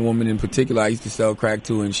one young woman in particular I used to sell crack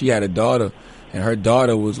to, and she had a daughter, and her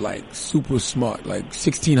daughter was like super smart, like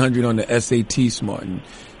 1600 on the SAT smart, and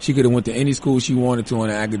she could have went to any school she wanted to on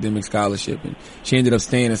an academic scholarship, and she ended up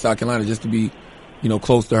staying in South Carolina just to be, you know,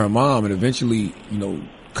 close to her mom, and eventually, you know,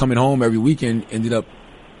 coming home every weekend ended up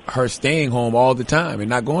her staying home all the time and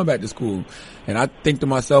not going back to school. And I think to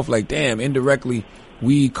myself, like, damn, indirectly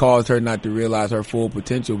we caused her not to realize her full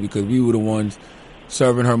potential, because we were the ones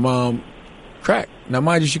serving her crack. Now,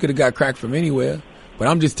 mind you, she could have got crack from anywhere, but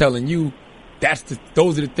I'm just telling you,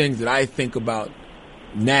 those are the things that I think about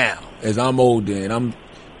now as I'm older, and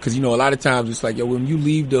because, you know, a lot of times it's like, yo, when you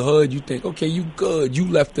leave the hood, you think, okay, you good, you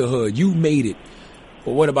left the hood, you made it.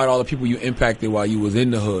 But what about all the people you impacted while you was in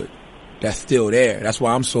the hood? That's still there. That's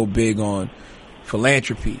why I'm so big on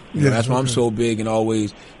philanthropy. You know, that's why I'm so big and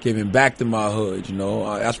always giving back to my hood. You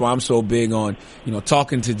know, that's why I'm so big on, you know,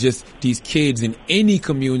 talking to just these kids in any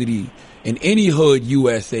community, in any hood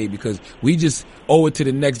USA, because we just owe it to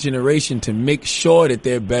the next generation to make sure that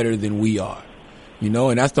they're better than we are. You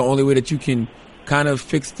know, and that's the only way that you can kind of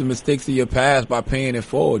fix the mistakes of your past, by paying it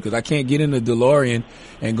forward. Because I can't get in the DeLorean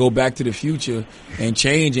and go back to the future and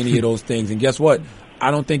change any of those things. And guess what? I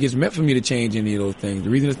don't think it's meant for me to change any of those things. The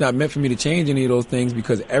reason it's not meant for me to change any of those things,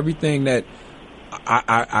 because everything that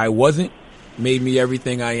I wasn't made me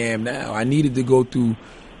everything I am now. I needed to go through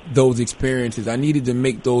those experiences. I needed to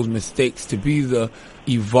make those mistakes to be the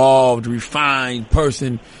evolved, refined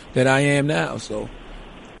person that I am now. So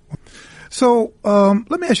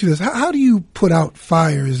let me ask you this. How do you put out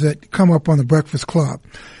fires that come up on the Breakfast Club?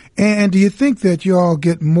 And do you think that you all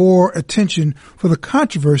get more attention for the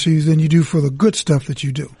controversies than you do for the good stuff that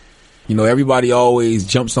you do? You know, everybody always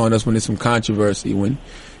jumps on us when there's some controversy, when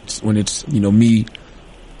it's, you know, me.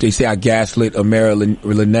 They say I gaslit Amara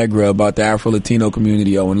La Negra about the Afro-Latino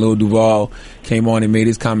community, or when Lil Duval came on and made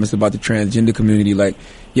his comments about the transgender community. Like,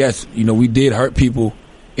 yes, you know, we did hurt people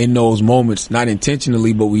in those moments, not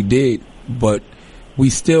intentionally, but we did. But we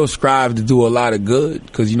still strive to do a lot of good,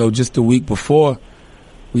 because, you know, just the week before,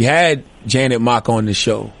 we had Janet Mock on the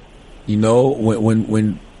show, you know,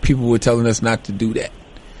 when people were telling us not to do that.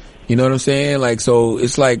 You know what I'm saying? Like, so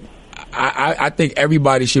it's like, I think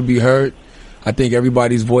everybody should be heard, I think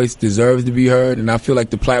everybody's voice deserves to be heard, and I feel like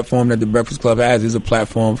the platform that the Breakfast Club has is a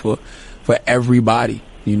platform for everybody.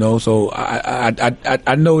 You know, so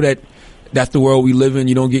I know that that's the world we live in.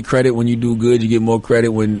 You don't get credit when you do good. You get more credit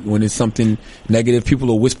when it's something negative. People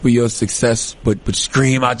will whisper your success, but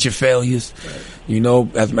scream out your failures. Right. You know,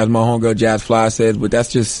 as my homegirl Jazz Fly says, but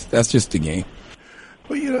that's just the game.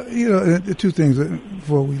 Well, you know, the two things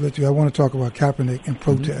before we let you. I want to talk about Kaepernick and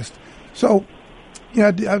protest. Mm-hmm. So, you know,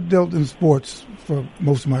 I've dealt in sports for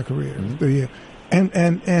most of my career,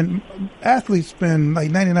 and athletes spend like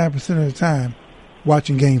 99% of the time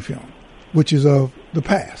watching game film, which is of the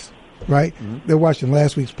past, right? Mm-hmm. They're watching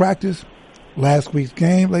last week's practice, last week's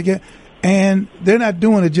game, like that, and they're not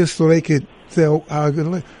doing it just so they could say, "Oh, how good it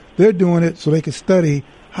look." They're doing it so they could study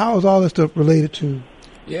how is all this stuff related to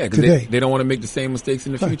today. They don't want to make the same mistakes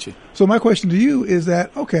in the future. So my question to you is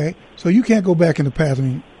that, okay, so you can't go back in the past. I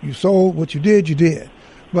mean, you sold what you did.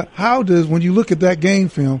 But how does, when you look at that game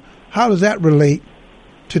film, how does that relate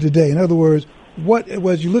to today? In other words, what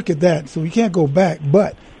was you look at that, so we can't go back,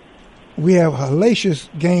 but we have hellacious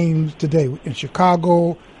games today in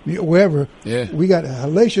Chicago, wherever. Yeah. We got a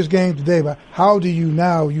hellacious game today, but how do you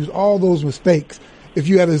now use all those mistakes if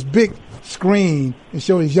you have this big screen and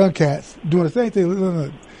show these young cats doing the same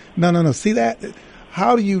thing? No. See that?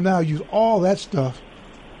 How do you now use all that stuff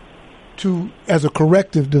as a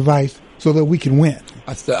corrective device so that we can win?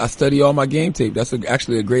 I study all my game tape. That's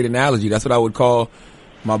actually a great analogy. That's what I would call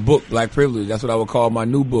my book, Black Privilege. That's what I would call my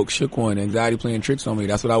new book, Shook One, Anxiety Playing Tricks on Me.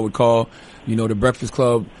 That's what I would call, you know, the Breakfast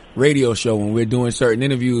Club radio show when we're doing certain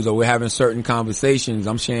interviews or we're having certain conversations.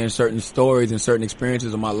 I'm sharing certain stories and certain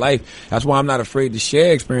experiences of my life. That's why I'm not afraid to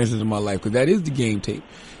share experiences of my life, because that is the game tape.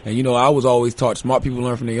 And, you know, I was always taught smart people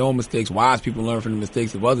learn from their own mistakes, wise people learn from the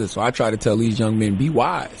mistakes of others. So I try to tell these young men, be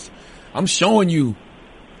wise. I'm showing you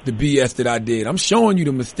the BS that I did. I'm showing you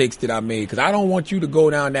the mistakes that I made, because I don't want you to go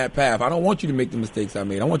down that path. I don't want you to make the mistakes I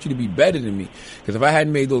made. I want you to be better than me, because if I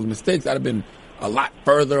hadn't made those mistakes, I'd have been a lot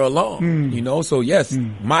further along, you know? So yes,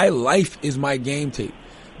 my life is my game tape,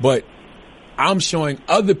 but I'm showing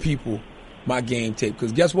other people my game tape,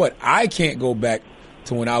 because guess what? I can't go back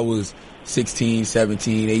to when I was 16,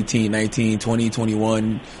 17, 18, 19, 20,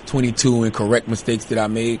 21, 22 and correct mistakes that I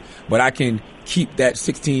made, but I can keep that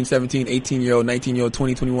 16, 17, 18-year-old, 19-year-old,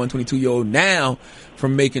 20, 21, 22-year-old now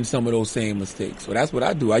from making some of those same mistakes. So that's what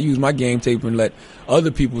I do. I use my game tape and let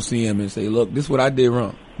other people see them and say, look, this is what I did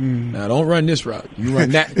wrong. Now don't run this route. You run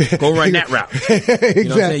that, go run that route. Exactly. You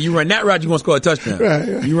know what I'm saying? You run that route, you're going to score a touchdown.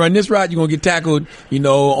 Right. You run this route, you're going to get tackled, you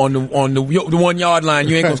know, on the 1 yard line,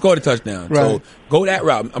 you ain't going to score the touchdown. Right. So go that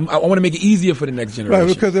route. I want to make it easier for the next generation.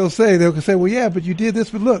 Right, because they'll say, well, yeah, but you did this,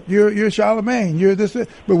 but look, you're Charlemagne, you're this,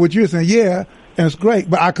 but what you're saying, yeah, and it's great,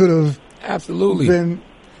 but I could have absolutely been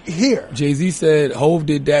here. Jay-Z said, Hov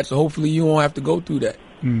did that, so hopefully you won't have to go through that.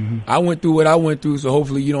 Mm-hmm. I went through what I went through, so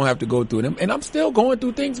hopefully you don't have to go through it. And I'm still going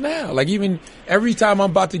through things now. Like, even every time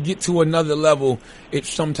I'm about to get to another level, it's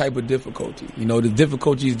some type of difficulty. You know, the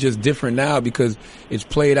difficulty is just different now because it's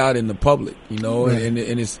played out in the public, you know, right. and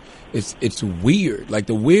it's weird. Like,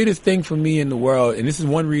 the weirdest thing for me in the world, and this is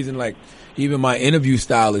one reason, like, even my interview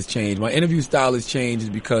style has changed. My interview style has changed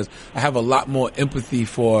is because I have a lot more empathy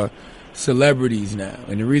for celebrities now.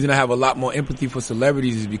 And the reason I have a lot more empathy for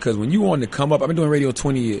celebrities is because when you on the come up, I've been doing radio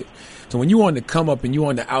 20 years. So when you on the come up and you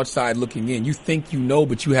on the outside looking in, you think you know,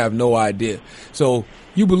 but you have no idea. So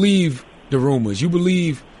you believe the rumors, you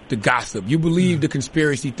believe the gossip, you believe the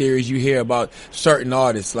conspiracy theories you hear about certain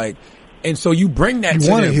artists, like, and so you bring that to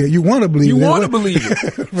them. You want to believe it. You want to believe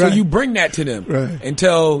it. Right. So you bring that to them right.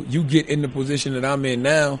 until you get in the position that I'm in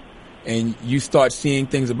now. And you start seeing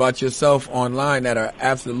things about yourself online that are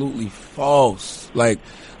absolutely false, like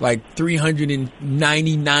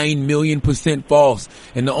 399 million% false.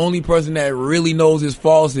 And the only person that really knows is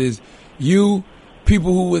false is you,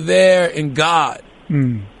 people who were there, and God.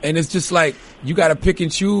 And it's just like, you got to pick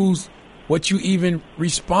and choose what you even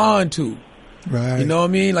respond to. Right. You know what I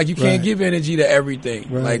mean? Like, you can't right. give energy to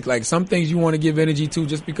everything. Right. Like some things you want to give energy to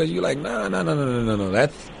just because you're like, no.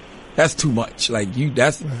 That's too much. Like, you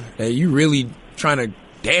really trying to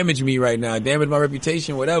damage me right now, damage my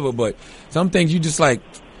reputation, whatever. But some things you just like,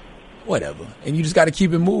 whatever. And you just got to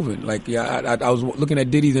keep it moving. Like, yeah, I was looking at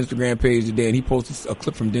Diddy's Instagram page today, and he posted a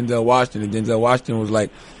clip from Denzel Washington, and Denzel Washington was like,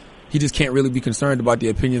 he just can't really be concerned about the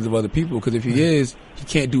opinions of other people, because if he is, he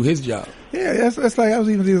can't do his job. Yeah, that's like, I was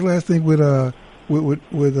even doing the last thing with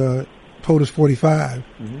POTUS 45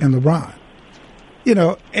 and LeBron. You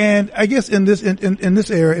know, and I guess in this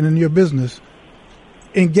area and in your business,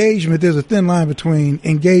 engagement, there's a thin line between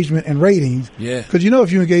engagement and ratings. Yeah. Because, you know,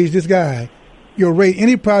 if you engage this guy, you'll rate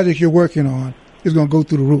any project you're working on is going to go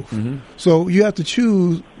through the roof. So you have to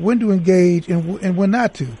choose when to engage and when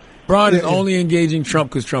not to. Bron is only engaging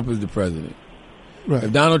Trump because Trump is the president. Right.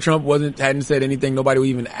 If Donald Trump hadn't said anything, nobody would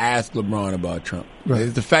even ask LeBron about Trump. Right.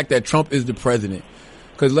 It's the fact that Trump is the president.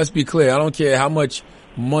 Because let's be clear, I don't care how much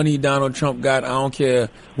money Donald Trump got. I don't care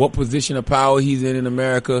what position of power he's in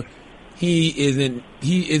America. He isn't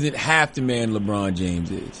half the man LeBron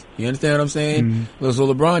James is. You understand what I'm saying?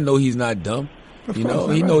 So LeBron know he's not dumb. He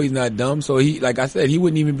know he's not dumb. So he, like I said, he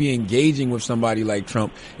wouldn't even be engaging with somebody like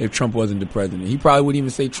Trump if Trump wasn't the president. He probably wouldn't even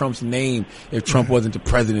say Trump's name if Trump wasn't the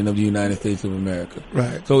president of the United States of America.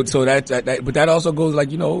 Right. So that, but that also goes like,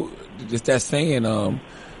 just that saying,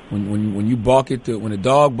 when you when a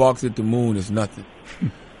dog barks at the moon, it's nothing.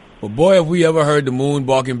 But boy, if we ever heard the moon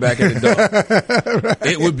barking back at the dog, right.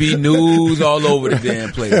 It would be news all over the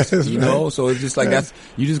damn place, you know? So it's just like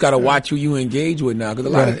you just gotta watch who you engage with now. Cause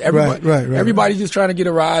everybody's just trying to get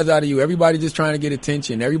a rise out of you. Everybody's just trying to get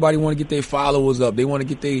attention. Everybody want to get their followers up. They want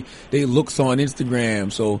to get their looks on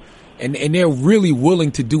Instagram. So, and they're really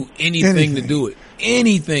willing to do anything to do it.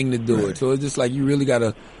 Anything to do it. So it's just like you really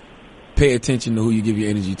gotta pay attention to who you give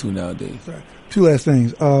your energy to nowadays. Right. Two last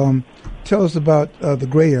things. Tell us about the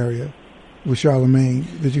gray area with Charlemagne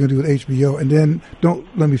that you're going to do with HBO. And then don't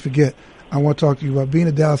let me forget, I want to talk to you about being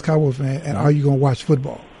a Dallas Cowboys fan and are you going to watch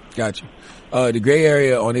football? Gotcha. The gray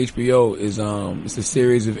area on HBO is it's a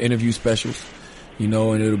series of interview specials, and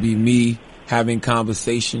it'll be me having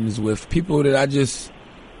conversations with people that I just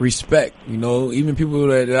respect, even people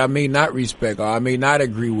that I may not respect or I may not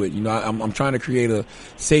agree with. I'm trying to create a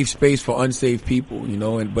safe space for unsafe people,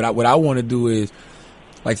 but what I want to do is,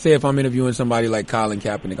 like, say if I'm interviewing somebody like Colin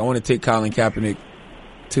Kaepernick, I want to take Colin Kaepernick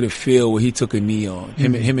to the field where he took a knee on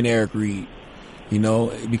him and Eric Reed,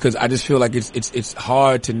 because I just feel like it's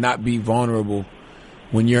hard to not be vulnerable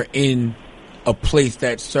when you're in a place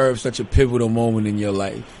that serves such a pivotal moment in your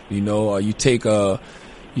life, or you take Tiffany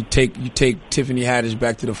Haddish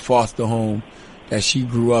back to the foster home that she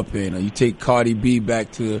grew up in, or you take Cardi B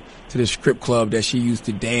back to the strip club that she used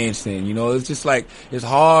to dance in. It's just like, it's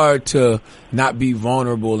hard to not be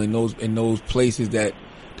vulnerable in those places that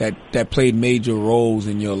played major roles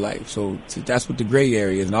in your life. So that's what the gray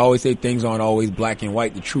area is. And I always say things aren't always black and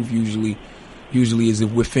white. The truth usually is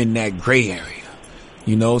within that gray area.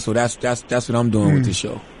 So that's what I'm doing with the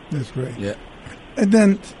show. That's great. Yeah. And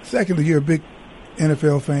then secondly, you're a big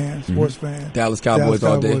NFL fan, sports fan. Dallas Cowboys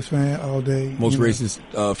all day. Dallas fan all day. Most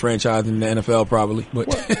racist franchise in the NFL probably. But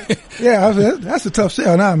that's a tough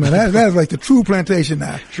sell now, man. That's like the true plantation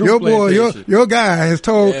now. Your plantation. Your guy has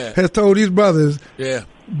told these brothers,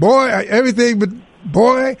 boy, everything but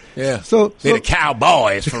boy. Yeah. So they're the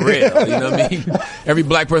Cowboys for real. You know what I mean? Every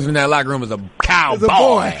black person in that locker room is a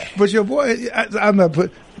cowboy. But your boy, I'm not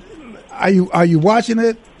put. Are you watching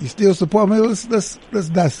it? You still support me? Let's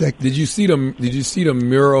dissect. Did you see the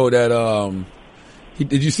mural that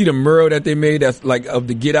did you see the mural that they made that's like of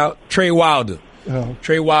the Get Out? Trey Wilder. Oh.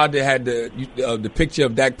 Trey Wilder had the picture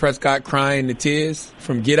of Dak Prescott crying the tears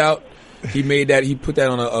from Get Out. He made that. He put that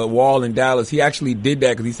on a wall in Dallas. He actually did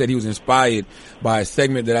that because he said he was inspired by a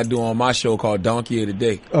segment that I do on my show called Donkey of the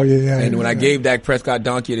Day. Oh yeah. And when I gave Dak Prescott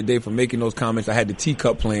Donkey of the Day for making those comments, I had the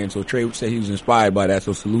teacup playing. So Trey said he was inspired by that.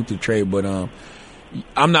 So salute to Trey. But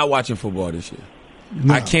I'm not watching football this year.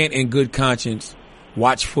 No. I can't, in good conscience,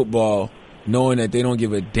 watch football knowing that they don't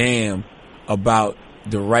give a damn about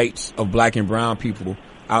the rights of black and brown people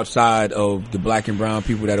outside of the black and brown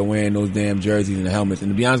people that are wearing those damn jerseys and the helmets. And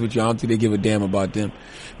to be honest with you, I don't think they give a damn about them.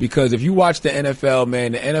 Because if you watch the NFL,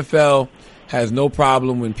 man, the NFL has no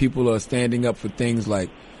problem when people are standing up for things like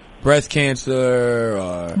breast cancer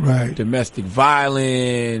or domestic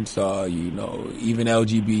violence or, even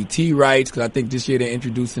LGBT rights. Because I think this year they're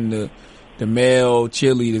introducing the male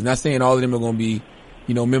cheerleaders. Not saying all of them are going to be,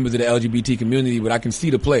 members of the LGBT community, but I can see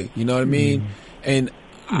the play. You know what I mean? And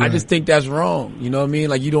I just think that's wrong. You know what I mean?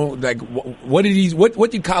 Like, you don't, like, what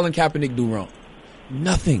did Colin Kaepernick do wrong?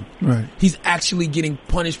 Nothing. Right. He's actually getting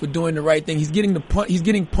punished for doing the right thing. He's getting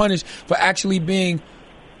punished for actually being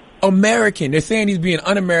American. They're saying he's being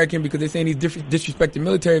un-American because they're saying he's disrespecting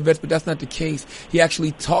military vets, but that's not the case. He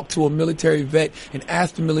actually talked to a military vet and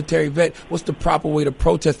asked the military vet what's the proper way to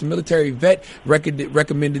protest. The military vet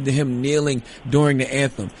recommended to him kneeling during the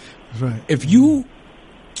anthem. Right. If you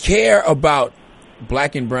care about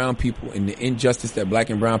black and brown people and the injustice that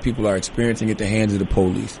black and brown people are experiencing at the hands of the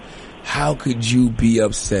police, how could you be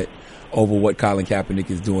upset over what Colin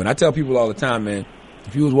Kaepernick is doing? I tell people all the time, man,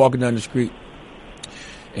 if you was walking down the street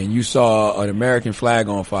and you saw an American flag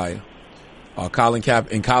on fire, or Colin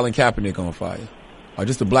Kaepernick on fire, or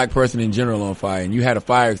just a black person in general on fire, and you had a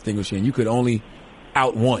fire extinguisher and you could only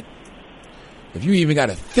out one, if you even got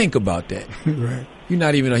to think about that, Right. you're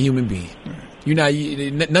not even a human being. Right. You're not,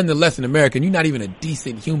 nonetheless an American, you're not even a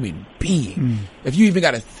decent human being. If you even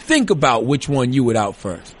got to think about which one you would out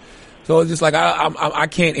first. So it's just like, I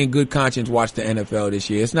can't in good conscience watch the NFL this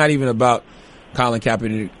year. It's not even about Colin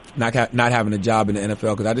Kaepernick not having a job in the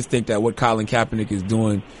NFL, because I just think that what Colin Kaepernick is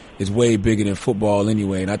doing is way bigger than football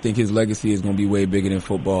anyway. And I think his legacy is going to be way bigger than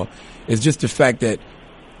football. It's just the fact that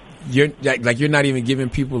you're not even giving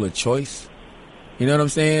people a choice. You know what I'm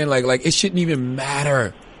saying? Like it shouldn't even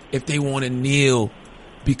matter if they want to kneel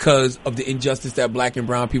because of the injustice that black and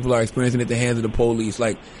brown people are experiencing at the hands of the police.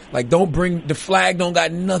 Like don't bring, the flag don't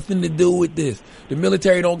got nothing to do with this. The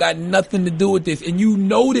military don't got nothing to do with this. And you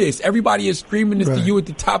know this. Everybody is screaming this to you at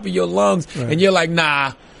the top of your lungs. Right. And you're like,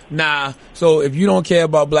 nah. So if you don't care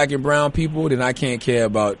about black and brown people, then I can't care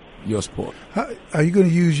about your sport. How are you going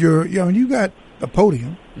to use you got a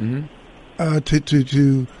podium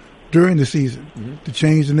to during the season to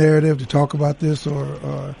change the narrative, to talk about this,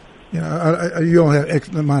 or you don't have X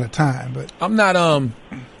amount of time, but I'm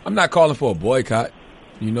not calling for a boycott.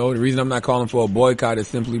 You know, the reason I'm not calling for a boycott is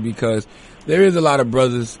simply because there is a lot of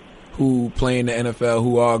brothers who play in the NFL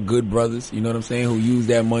who are good brothers, you know what I'm saying, who use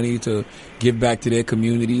that money to give back to their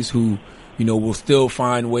communities, who, you know, will still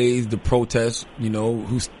find ways to protest, you know,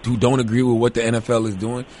 who don't agree with what the NFL is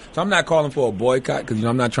doing. So I'm not calling for a boycott because, you know,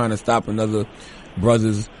 I'm not trying to stop another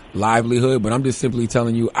brother's livelihood, but I'm just simply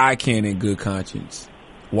telling you I can't in good conscience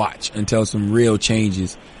watch until some real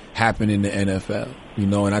changes happen in the NFL, you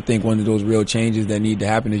know. And I think one of those real changes that need to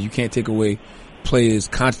happen is you can't take away players'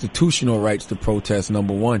 constitutional rights to protest,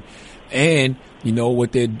 number one, and you know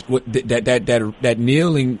that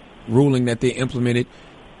kneeling ruling that they implemented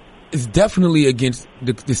is definitely against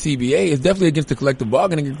the CBA. It's definitely against the collective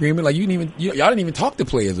bargaining agreement. Like y'all didn't even talk to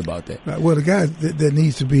players about that. Well, the guy that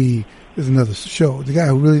needs to be is another show. The guy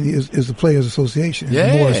who really is the Players Association,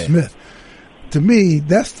 Morris Smith. To me,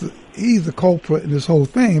 he's the culprit in this whole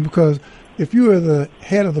thing, because if you are the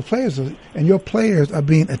head of the players and your players are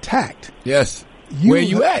being attacked, yes, where are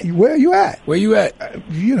you at?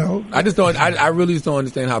 You know, I just don't. I really just don't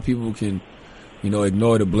understand how people can, you know,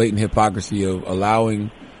 ignore the blatant hypocrisy of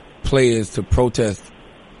allowing players to protest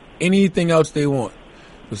anything else they want.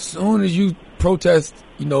 As soon as you protest,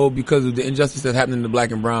 you know, because of the injustice that's happening to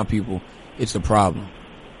black and brown people, it's a problem.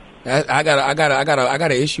 I got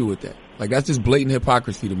an issue with that. Like, that's just blatant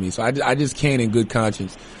hypocrisy to me. So I just can't in good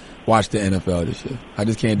conscience watch the NFL this year. I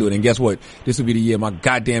just can't do it. And guess what? This will be the year my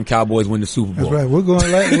goddamn Cowboys win the Super Bowl. That's right. We're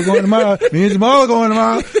going tomorrow. Me and Jamal are going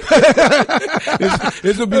tomorrow.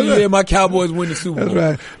 This will be the year my Cowboys win the Super Bowl.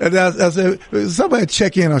 That's right. And I said, somebody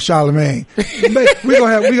check in on Charlemagne. We're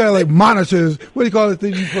gonna have like monitors. What do you call it?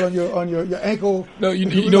 Thing you put on your ankle? No,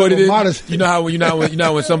 you know what it is. Monitors. You know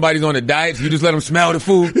how when somebody's on a diet, you just let them smell the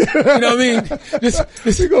food. You know what I mean?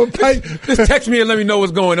 Just text me and let me know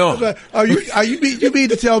what's going on. You mean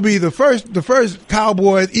to tell me the first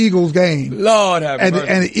Cowboys Eagles game? Lord have mercy.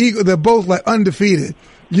 And the Eagles, they're both like undefeated.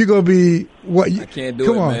 You're gonna be what? I can't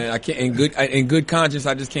do it, man. I can't in good conscience.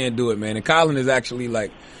 I just can't do it, man. And Colin is actually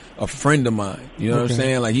like a friend of mine. You know what I'm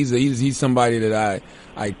saying? Like he's somebody that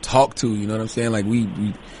I talk to. You know what I'm saying? Like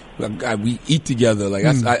we eat together. Like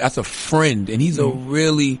that's a friend, and he's a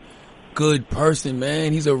really good person,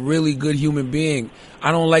 man. He's a really good human being.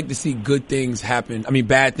 I don't like to see good things happen. I mean,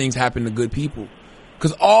 bad things happen to good people.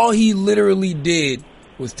 Because all he literally did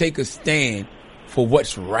was take a stand for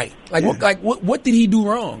what's right. What did he do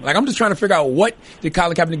wrong? Like, I'm just trying to figure out, what did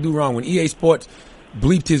Colin Kaepernick do wrong when EA Sports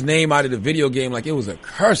bleeped his name out of the video game like it was a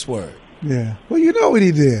curse word? Yeah. Well, you know what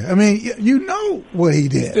he did. I mean, you know what he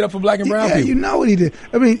did. He stood up for black and brown people. You know what he did.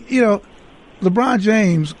 I mean, you know, LeBron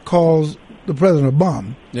James calls the president a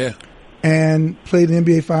bum. Yeah. And played the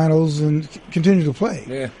NBA Finals and continued to play.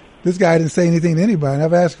 Yeah. This guy didn't say anything to anybody. And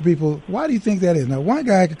I've asked people, why do you think that is? Now, one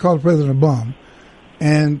guy could call the president a bum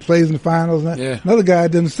and plays in the finals. Another guy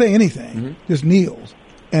doesn't say anything, just kneels,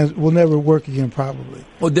 and will never work again probably.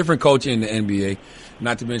 Well, different culture in the NBA.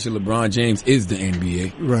 Not to mention LeBron James is the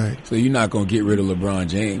NBA. Right. So you're not going to get rid of LeBron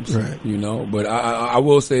James. Right. You know, but I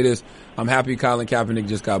will say this. I'm happy Colin Kaepernick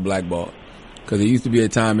just got blackballed. Because there used to be a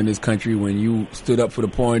time in this country when you stood up for the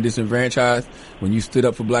poor and disenfranchised, when you stood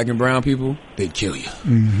up for black and brown people, they'd kill you.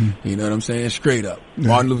 You know what I'm saying? Straight up. Yeah.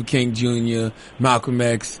 Martin Luther King Jr., Malcolm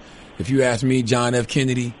X. If you ask me, John F.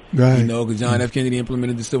 Kennedy. Right. You know, because John F. Kennedy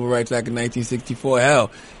implemented the Civil Rights Act in 1964.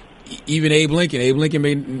 Hell, even Abe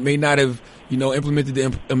Lincoln may not have, you know, implemented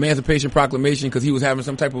the Emancipation Proclamation because he was having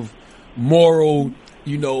some type of moral,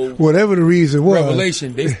 you know, whatever the reason was,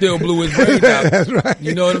 revelation, they still blew his brains out. That's right.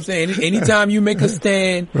 You know what I'm saying? Anytime you make a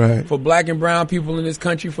stand Right. for black and brown people in this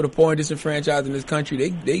country, for the poor and disenfranchised in this country,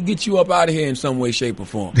 they get you up out of here in some way, shape, or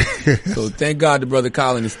form. So thank God the brother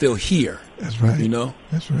Colin is still here. That's right. You know?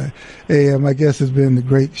 That's right. Hey, my guest has been the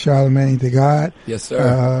great Charlamagne Tha God. Yes,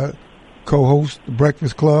 sir. Co-host The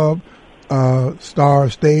Breakfast Club, star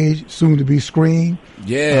of stage, soon to be screen.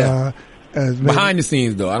 Yeah. As behind the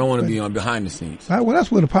scenes, though. I don't want to be on behind the scenes. Well, that's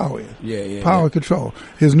where the power is. Yeah. Power and control.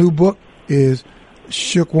 His new book is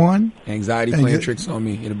Shook One. Anxiety Playing Tricks on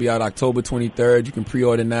Me. It'll be out October 23rd. You can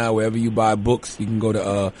pre-order now wherever you buy books. You can go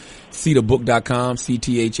to cthabook.com,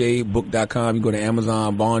 CTHA book.com. You can go to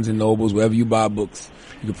Amazon, Barnes & Nobles, wherever you buy books.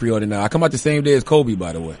 You can pre-order now. I come out the same day as Kobe,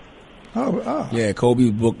 by the way. Oh. Yeah,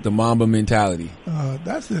 Kobe's book, The Mamba Mentality.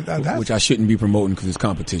 That's it. Which I shouldn't be promoting because it's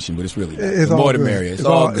competition, but it's really not. It's the all more good. the merrier. It's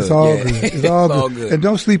all good. It's all yeah. good. It's all good. And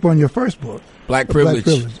don't sleep on your first book. Black Privilege.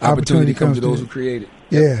 Opportunity comes to those who create it.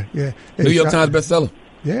 Yeah. Hey, New York Times bestseller.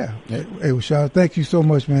 Yeah. Hey, Rashad, thank you so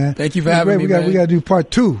much, man. Thank you for having me, man. We got to do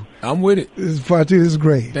part 2. I'm with it. This is part 2. This is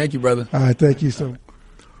great. Thank you, brother. All right, thank you so much.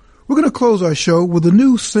 We're going to close our show with a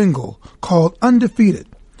new single called Undefeated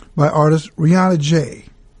by artist Rihanna J.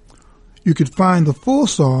 You can find the full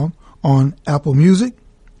song on Apple Music,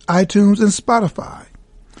 iTunes, and Spotify.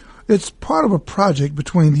 It's part of a project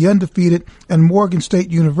between The Undefeated and Morgan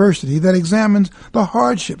State University that examines the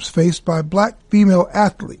hardships faced by black female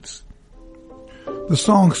athletes. The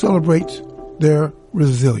song celebrates their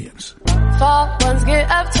resilience. Fall once, get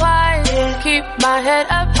up twice. Keep my head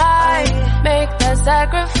up high. Make that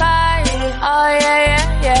sacrifice. Oh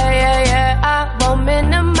yeah. I won't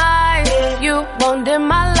minimize. You won't dim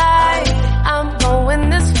my light. I'm gonna win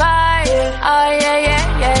this fight. Oh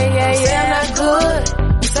yeah. You say I'm not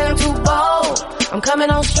good. You say I'm too bold. I'm coming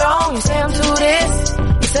on strong. You say I'm too this.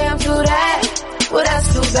 You say I'm too that. Well,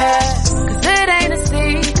 that's too bad. 'Cause it ain't a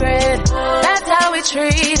secret. That's how we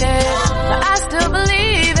treat it. But I still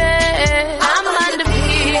believe it. I'm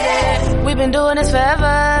undefeated. We've been doing this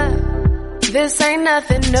forever. This ain't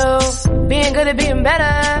nothing new. Being good at being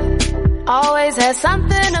better. Always had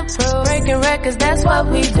something to prove. Breaking records, that's what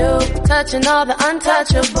we do. Touching all the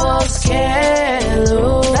untouchables. Can't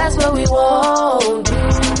lose. That's what we won't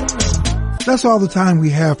do. That's all the time we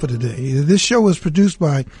have for today. This show is produced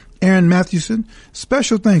by Aaron Mathewson.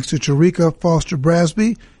 Special thanks to Charika Foster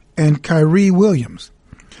Brasby and Kyrie Williams.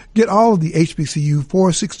 Get all of the HBCU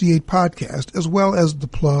 468 podcast, as well as The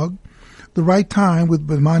Plug, The Right Time with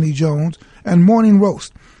Bomani Jones, and Morning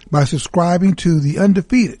Roast by subscribing to The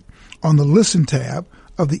Undefeated on the Listen tab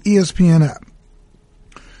of the ESPN app.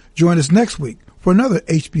 Join us next week for another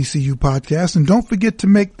HBCU podcast, and don't forget to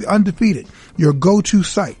make The Undefeated your go-to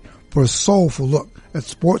site for a soulful look at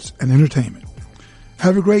sports and entertainment.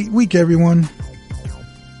 Have a great week, everyone.